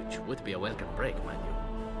 which would be a welcome break, mind you.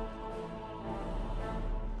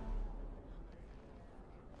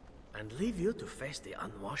 And leave you to face the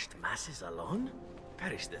unwashed masses alone?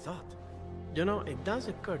 Perish the thought. You know, it does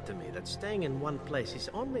occur to me that staying in one place is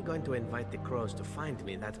only going to invite the crows to find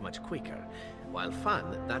me that much quicker. While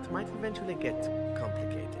fun, that might eventually get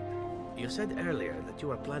complicated. You said earlier that you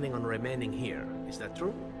were planning on remaining here. Is that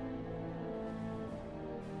true?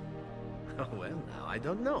 Oh, well, now, I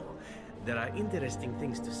don't know. There are interesting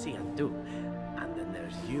things to see and do. And then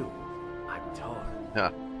there's you. I'm torn.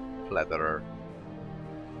 Ha, flatterer.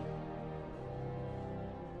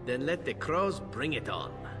 Then let the crows bring it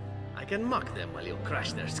on. I can mock them while you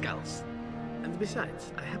crush their skulls. And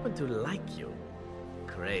besides, I happen to like you.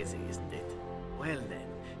 Crazy, isn't it? Well then,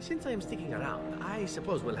 since I am sticking around, I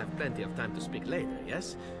suppose we'll have plenty of time to speak later,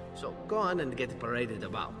 yes? So go on and get paraded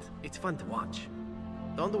about. It's fun to watch.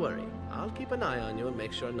 Don't worry, I'll keep an eye on you and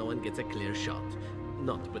make sure no one gets a clear shot.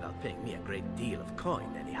 Not without paying me a great deal of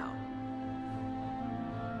coin, anyhow.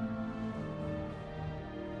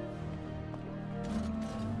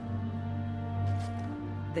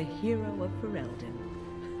 The hero of Ferelden.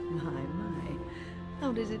 My,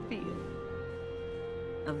 how does it feel?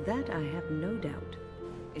 Of that I have no doubt.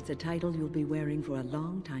 It's a title you'll be wearing for a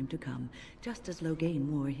long time to come, just as Loghain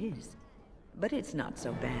wore his. But it's not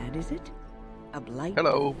so bad, is it? A blight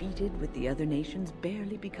defeated with the other nations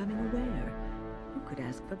barely becoming aware. Who could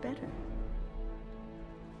ask for better?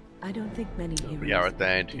 I don't think many heroes... We are at the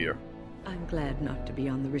end here. I'm glad not to be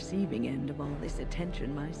on the receiving end of all this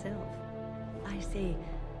attention myself. I say,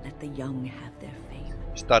 let the young have their fame.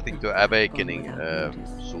 Starting to awakening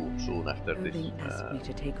soon after this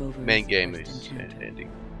main game is ending.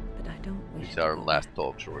 But I don't wish These are last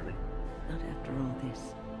talks, really. Not after all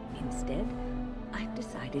this. Instead, I've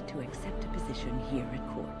decided to accept a position here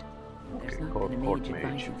at court. There's not been a mage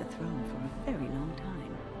advising the throne for a very long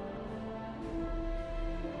time.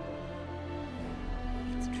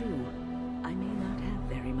 It's true, I may not have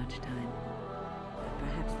very much time. But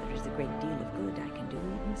perhaps there is a great deal of good I can do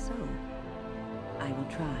even so. I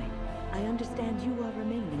will try. I understand you are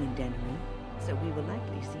remaining in Dennery, so we will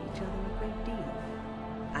likely see each other a great deal.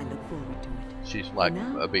 I look forward to it. She's like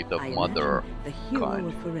now, a bit of I mother the hero kind.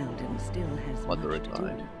 of Ferelden still has Mother much to do.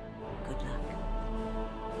 kind. Good luck.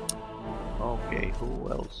 Okay,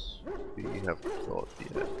 who else we have got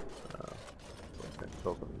here?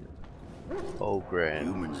 Ogren.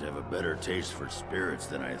 Humans have a better taste for spirits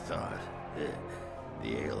than I thought.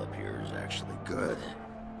 The ale up here is actually good.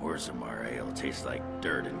 Orzammar ale tastes like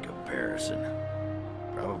dirt in comparison.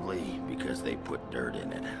 Probably because they put dirt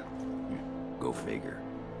in it. Go figure.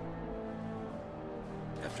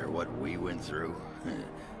 After what we went through,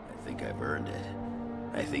 I think I've earned it.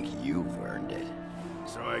 I think you've earned it.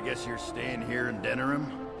 So I guess you're staying here in Denerim?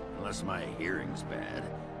 Unless my hearing's bad,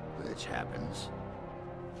 which happens.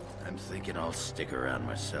 I'm thinking I'll stick around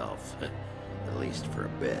myself, at least for a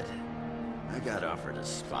bit. I got offered a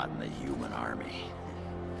spot in the human army.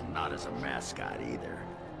 And not as a mascot either.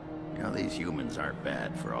 You know, these humans aren't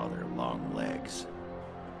bad for all their long legs.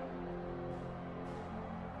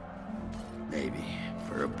 Maybe,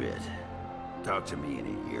 for a bit. Talk to me in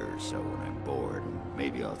a year or so when I'm bored, and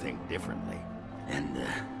maybe I'll think differently. And,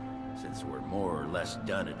 since we're more or less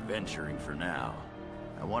done adventuring for now,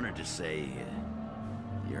 I wanted to say,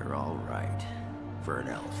 you're all right, for an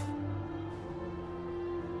elf.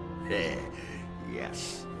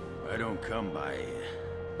 Yes, I don't come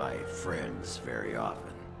by friends very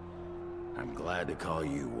often. I'm glad to call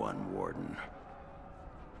you one, Warden.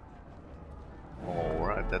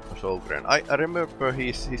 Alright, that was Ogren. I remember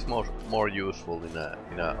he's more useful in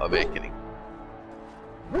a Awakening.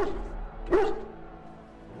 They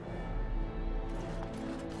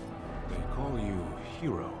call you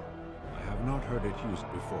hero. I have not heard it used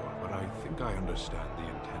before, but I think I understand the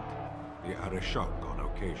intent. The Arishok on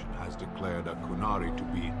occasion has declared a Kunari to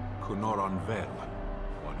be Kunoran Vel,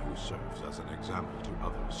 one who serves as an example to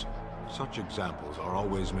others. Such examples are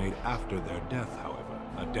always made after their death, however.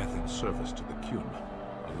 A death in service to the Kyun.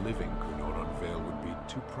 A living Kunoran Vel would be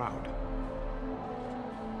too proud.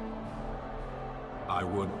 I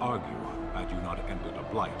would argue had you not ended a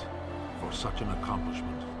blight. For such an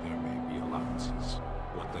accomplishment, there may be allowances.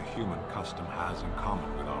 What the human custom has in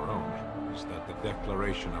common with our own is that the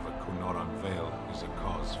declaration of a Kunoran Vel is a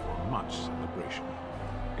cause for much celebration.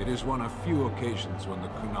 It is one of few occasions when the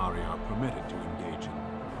Kunari are permitted to engage in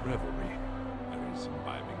revelry. There is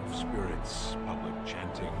imbibing of spirits, public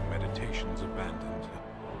chanting, meditations abandoned.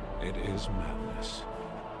 It is madness.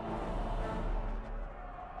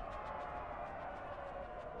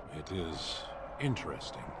 It is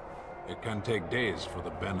interesting. It can take days for the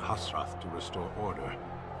Ben Hasrath to restore order.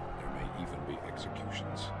 There may even be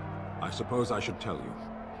executions. I suppose I should tell you.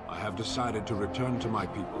 I have decided to return to my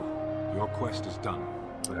people. Your quest is done.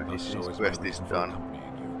 His quest is done.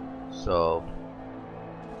 So...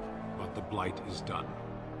 But the blight is done.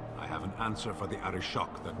 I have an answer for the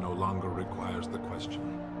Arishok that no longer requires the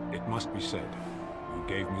question. It must be said, you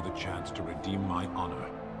gave me the chance to redeem my honor,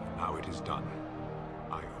 and now it is done.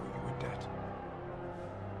 I owe you a debt.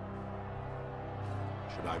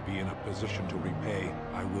 Should I be in a position to repay,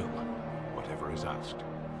 I will, whatever is asked.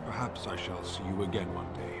 Perhaps I shall see you again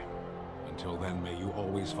one day. Until then, may you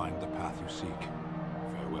always find the path you seek.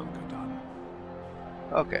 Farewell, Kadan.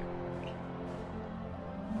 Okay.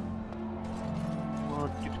 Well,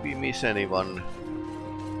 did we miss anyone?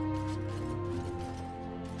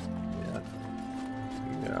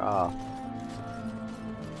 Yeah.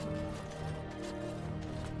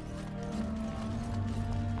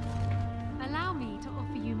 Allow me to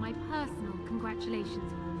offer you my personal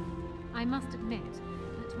congratulations. I must admit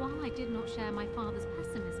that while I did not share my father's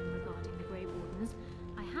pessimism regarding the Grey Wardens,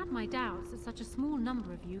 I had my doubts that such a small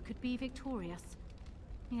number of you could be victorious.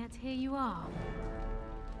 Yet here you are.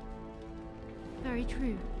 Very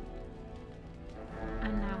true.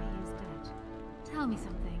 And now he is dead. Tell me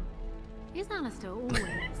something. Is Alistair always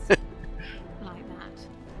like that?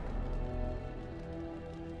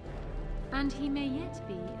 And he may yet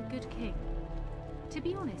be a good king. To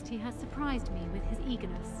be honest, he has surprised me with his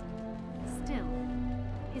eagerness. Still,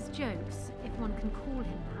 his jokes, if one can call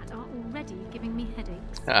him that, are already giving me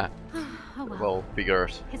headaches. Oh well.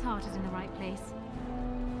 Figures. His heart is in the right place.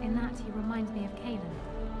 In that he reminds me of Kaelin,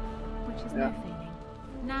 which is no failing.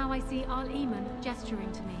 Now I see Archdemon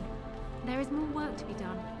gesturing to me. There is more work to be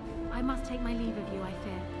done. I must take my leave of you, I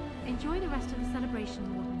fear. Enjoy the rest of the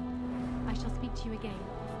celebration, Warden. I shall speak to you again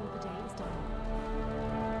before the day is done.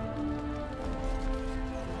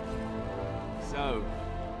 So,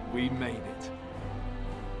 we made it.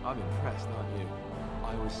 I'm impressed, aren't you?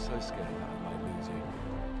 I was so scared that I might lose you.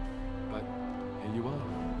 But here you are.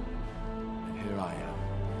 And here I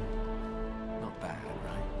am. Not bad,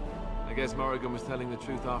 right? I guess Morrigan was telling the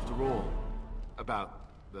truth after all. About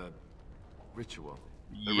the ritual.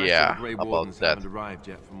 The rest of the Grey Wardens haven't arrived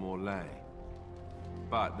yet from Morlaix.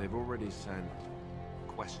 But they've already sent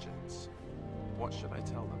questions. What should I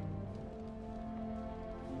tell them?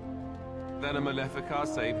 Then a Maleficar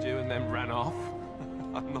saved you and then ran off?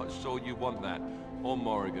 I'm not sure you want that. Or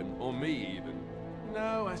Morrigan, or me even.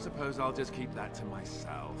 No, I suppose I'll just keep that to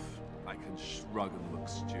myself. I can shrug and look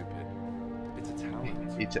stupid. It's a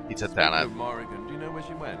talent. It's a Speaking talent. of Morrigan, do you know where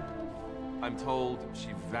she went? I'm told she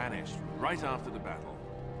vanished right after the battle.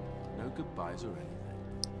 No goodbyes or anything.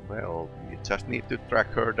 Well, you just need to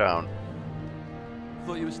track her down.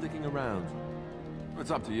 Thought you were sticking around.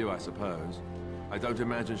 It's up to you, I suppose. I don't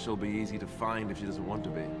imagine she'll be easy to find if she doesn't want to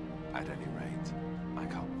be. At any rate, I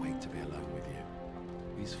can't wait to be alone with you.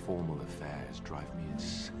 These formal affairs drive me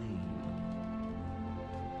insane.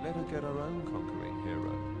 Let her get her own conquering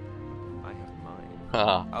hero. I have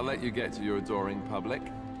mine. I'll let you get to your adoring public.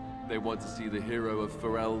 They want to see the hero of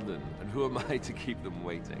Ferelden, and who am I to keep them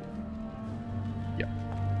waiting? Yeah.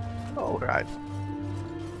 Alright.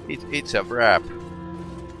 It's a wrap.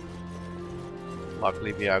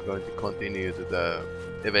 Luckily we are going to continue to the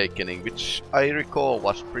Awakening, which I recall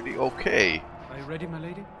was pretty okay. Are you ready, my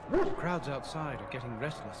lady? The crowds outside are getting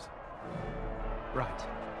restless. Right.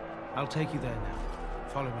 I'll take you there now.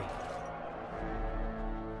 Follow me.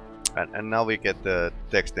 And now we get the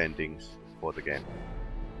text endings for the game.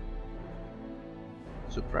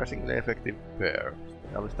 Surprisingly effective pair.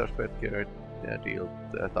 Alistair's pet carried deal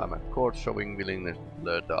time at court, showing willingness to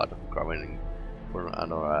learn the art of governing for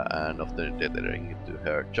Anora and often tethering it to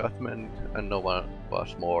her judgment, and no one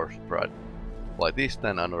was more surprised by this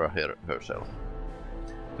than Anora herself.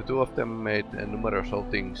 The two of them made numerous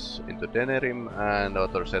outings into Denerim and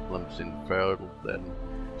other settlements in Ferelden,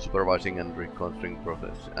 supervising and reconstructing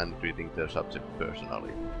process and treating their subject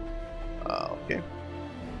personally. Okay.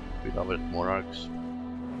 Beloved monarchs.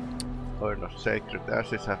 Urn sacred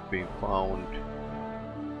ashes have been found.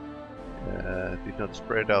 Did not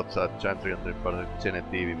spread outside Chantry until Project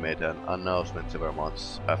Genevieve made an announcement several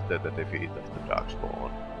months after the defeat of the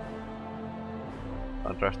Darkspawn.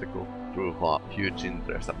 Andraste drew huge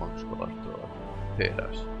interest among scholars to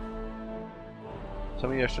Thedas.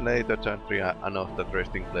 Some years later, Chantry announced that the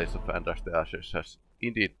resting place of Andraste ashes has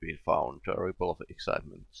indeed been found. A ripple of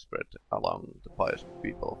excitement spread along the pious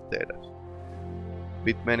people of Thedas,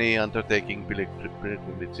 with many undertaking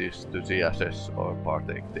pilgrimages to see ashes or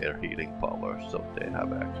partake their healing powers, so they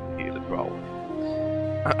have actually healed ground.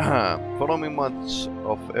 Following months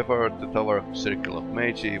of effort, the Tower Circle of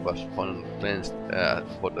Magi was cleansed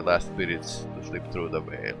for the last spirits to slip through the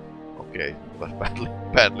veil. Okay, it was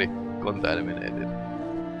badly contaminated.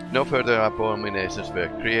 No further abominations were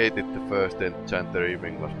created. The first enchanter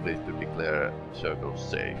evening was pleased to declare Circle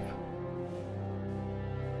safe.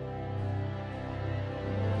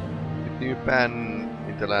 New ban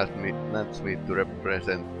in the Landsmeet to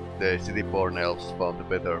represent the city-born elves found a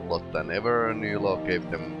better lot than ever. A new law gave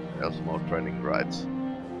them elves more training rights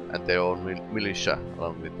and their own militia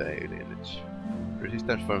along with the alienage.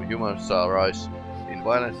 Resistance from humans saw a rise in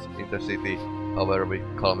violence in the city, however we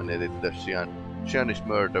culminated the Shianish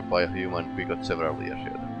murder by a human bigot several years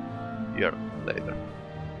later.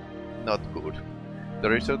 Not good. The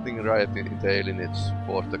resulting riot in the alienage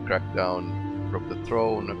forced a crackdown from the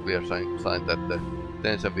throne, a clear sign that the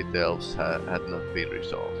tension with the elves had not been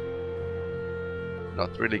resolved.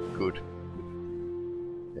 Not really good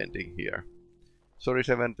ending here. Soris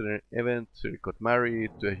eventually got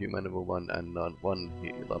married to a human woman and one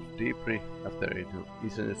he loved deeply. After an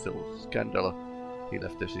initial scandal, he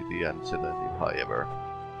left the city and settled in Highever.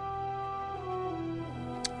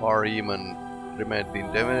 Archdemon remained in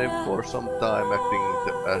Denerim for some time, acting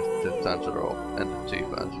as the Chancellor and the Chief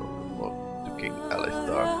Answer to King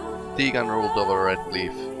Alistar. Tegan ruled over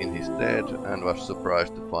Redleaf in his stead and was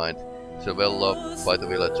surprised to find so well loved by the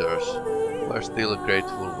villagers, who were still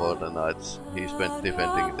grateful for the nights he spent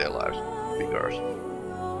defending their lives figures.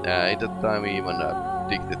 At that time he even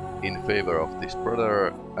dictated in favor of this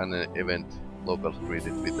brother, an event locals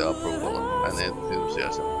greeted with approval and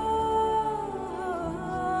enthusiasm.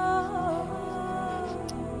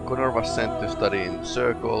 Connor was sent to study in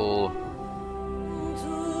Circle.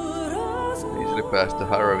 He easily passed the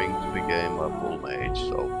harrowing to become a full mage,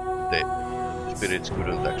 so the spirits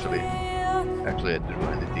couldn't actually do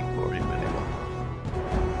anything for him anymore.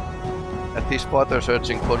 At his father's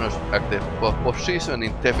urging, Connor's active position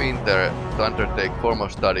in Tevinter to undertake formal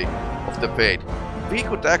study of the Fate. We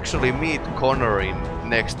could actually meet Connor in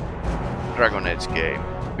next Dragon Age game,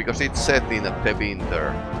 because it's set in a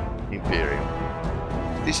Tevinter Imperium.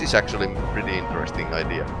 This is actually a pretty interesting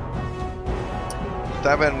idea. The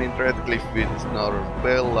tavern in Redcliffe with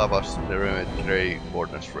Norvella was the remote Grey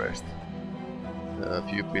Warden's Rest.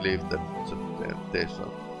 Few believe that there's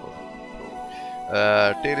some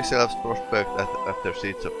daily selves prospect after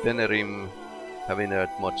Siege of Denerim, having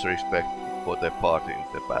earned much respect for their part in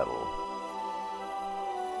the battle.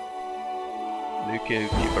 New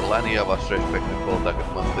keeper Lania was respected both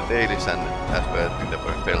among the dailies and as well in the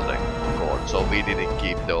Felden court, so we didn't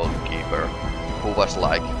keep the old keeper, who was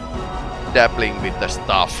like dabbling with the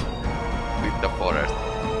stuff with the forest,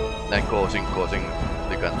 and causing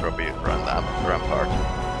lycanthropy rampart.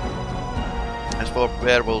 As for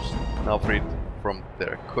werewolves, now freed from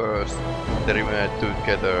their curse, they remained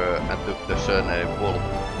together and took the surname Wolf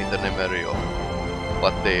in the memory of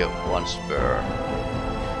what they once were.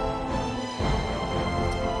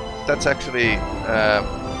 That's actually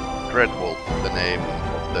Dreadwolf, the name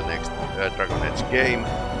of the next Dragon Age game,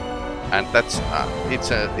 and that's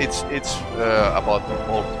it's about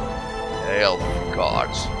old elf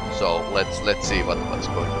cards. So let's see what's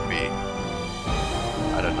going to be.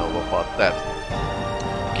 I don't know about that.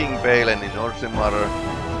 King Balen in Orgrimmar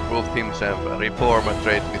proved himself a reformer,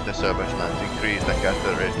 trade with the service lands, increased the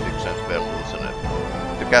caster restrictions were loosened.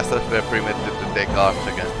 The casters were permitted to take arms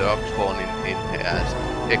against the Darkspawn in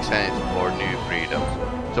exchange for new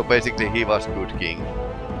freedoms. So basically he was good king,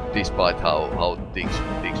 despite how things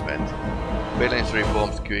went. Balen's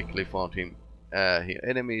reforms quickly found him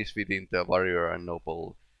enemies within the warrior and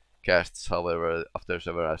noble castes. However, after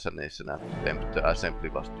several assassination attempts, the assembly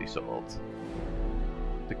was dissolved.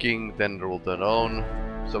 The king then ruled alone,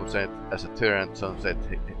 some said as a tyrant, some said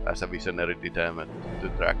as a visionary determined to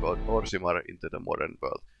drag Orgrimmar into the modern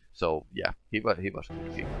world. So yeah, he was a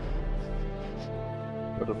good king.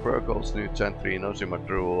 For the Burgol's new chantry in Orgrimmar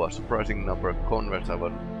drew a surprising number of converts and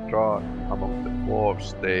draw among the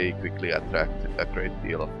dwarves. They quickly attract a great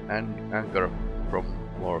deal of anger from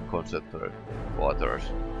more concentrated quarters.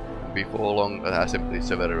 Before long, the assembly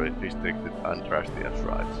severely restricted Andrastian's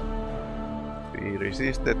rights. He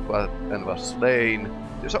resisted and was slain.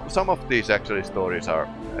 Some of these actually stories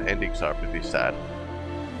endings are pretty sad.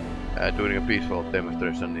 During a peaceful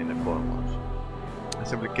demonstration in the Cornwalls.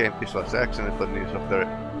 Assembly came this was accidental news of the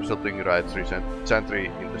resulting riots recent chantry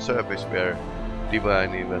in the service where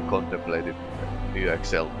Divine even contemplated new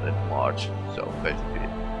exalted march, so basically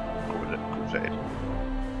crusade.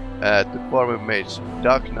 The former mage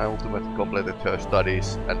Dagna ultimately completed her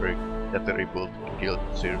studies and at the rebuilt Guild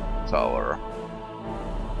Tower.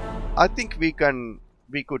 I think we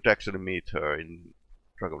could actually meet her in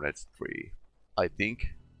Dragon Age 3. I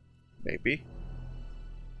think. Maybe.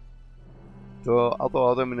 So,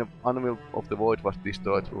 although the Anvil of the Void was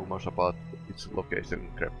destroyed, rumors about its location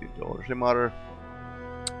crept into Orgrimmar.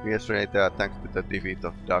 Years later, thanks to the defeat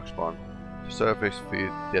of Darkspawn, the surface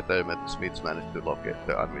feed determined Smiths managed to locate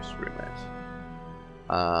the Anvil's remains.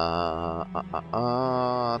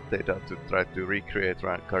 They tried to recreate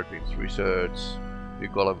Cardin's research. The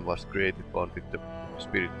golem was created one with the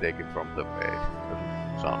spirit taken from the faith.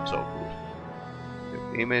 Doesn't sound so good.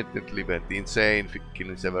 It immediately went insane,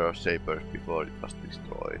 killing several shapers before it was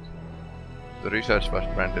destroyed. The research was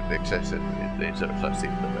branded excessive and dangerous as in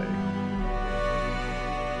the way.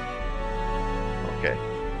 Okay.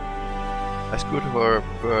 As good her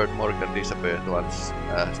bird Morgan disappeared once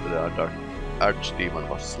as the Archdemon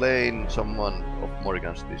was slain, someone of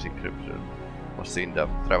Morgan's description was seen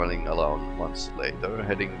traveling alone months later,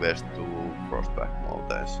 heading west to Frostback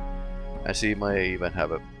Mountains. And she may even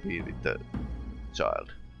have been with the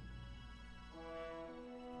child.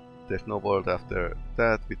 There's no word after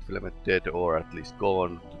that, with Filament dead or at least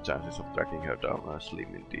gone, the chances of tracking her down are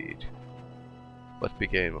slim indeed. What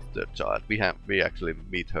became of the child? We actually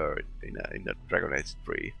meet her in the Dragon Age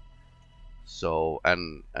 3. So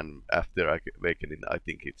and after Awakening, I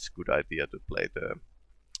think it's a good idea to play the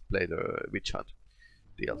Witch Hunt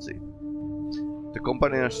DLC. The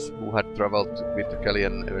companions who had traveled with the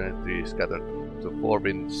Gallian eventually scattered to Four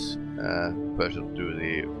Winds, pursued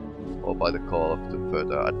duty or by the call of the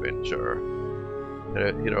further adventure.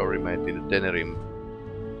 The hero remained in the Denerim.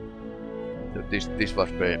 So this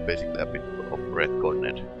was basically a bit of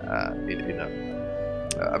retconned in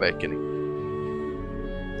Awakening.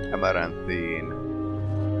 Amaranthine.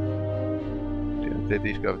 They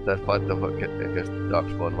discovered that fight against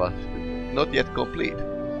Darkspawn was not yet complete.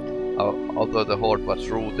 Although the Horde was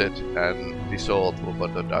rooted and dissolved over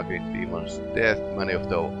the Archdemon's death, many of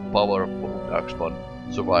the powerful Darkspawn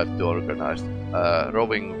survived to organize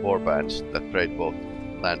roving warbands that trade both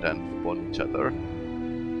land and upon each other.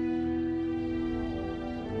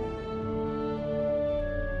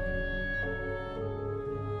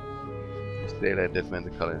 They landed when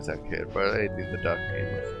the Kalins and Care parade in the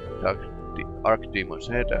Archdemon's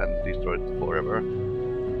head and destroyed it forever.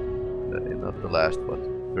 Not the last, but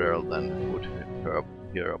Ferelden would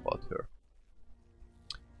hear about her.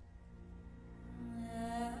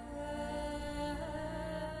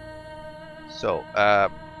 So,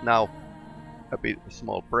 now a bit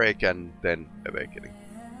small break and then Awakening.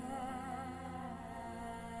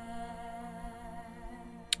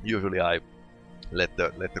 Usually I let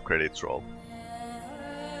the credits roll.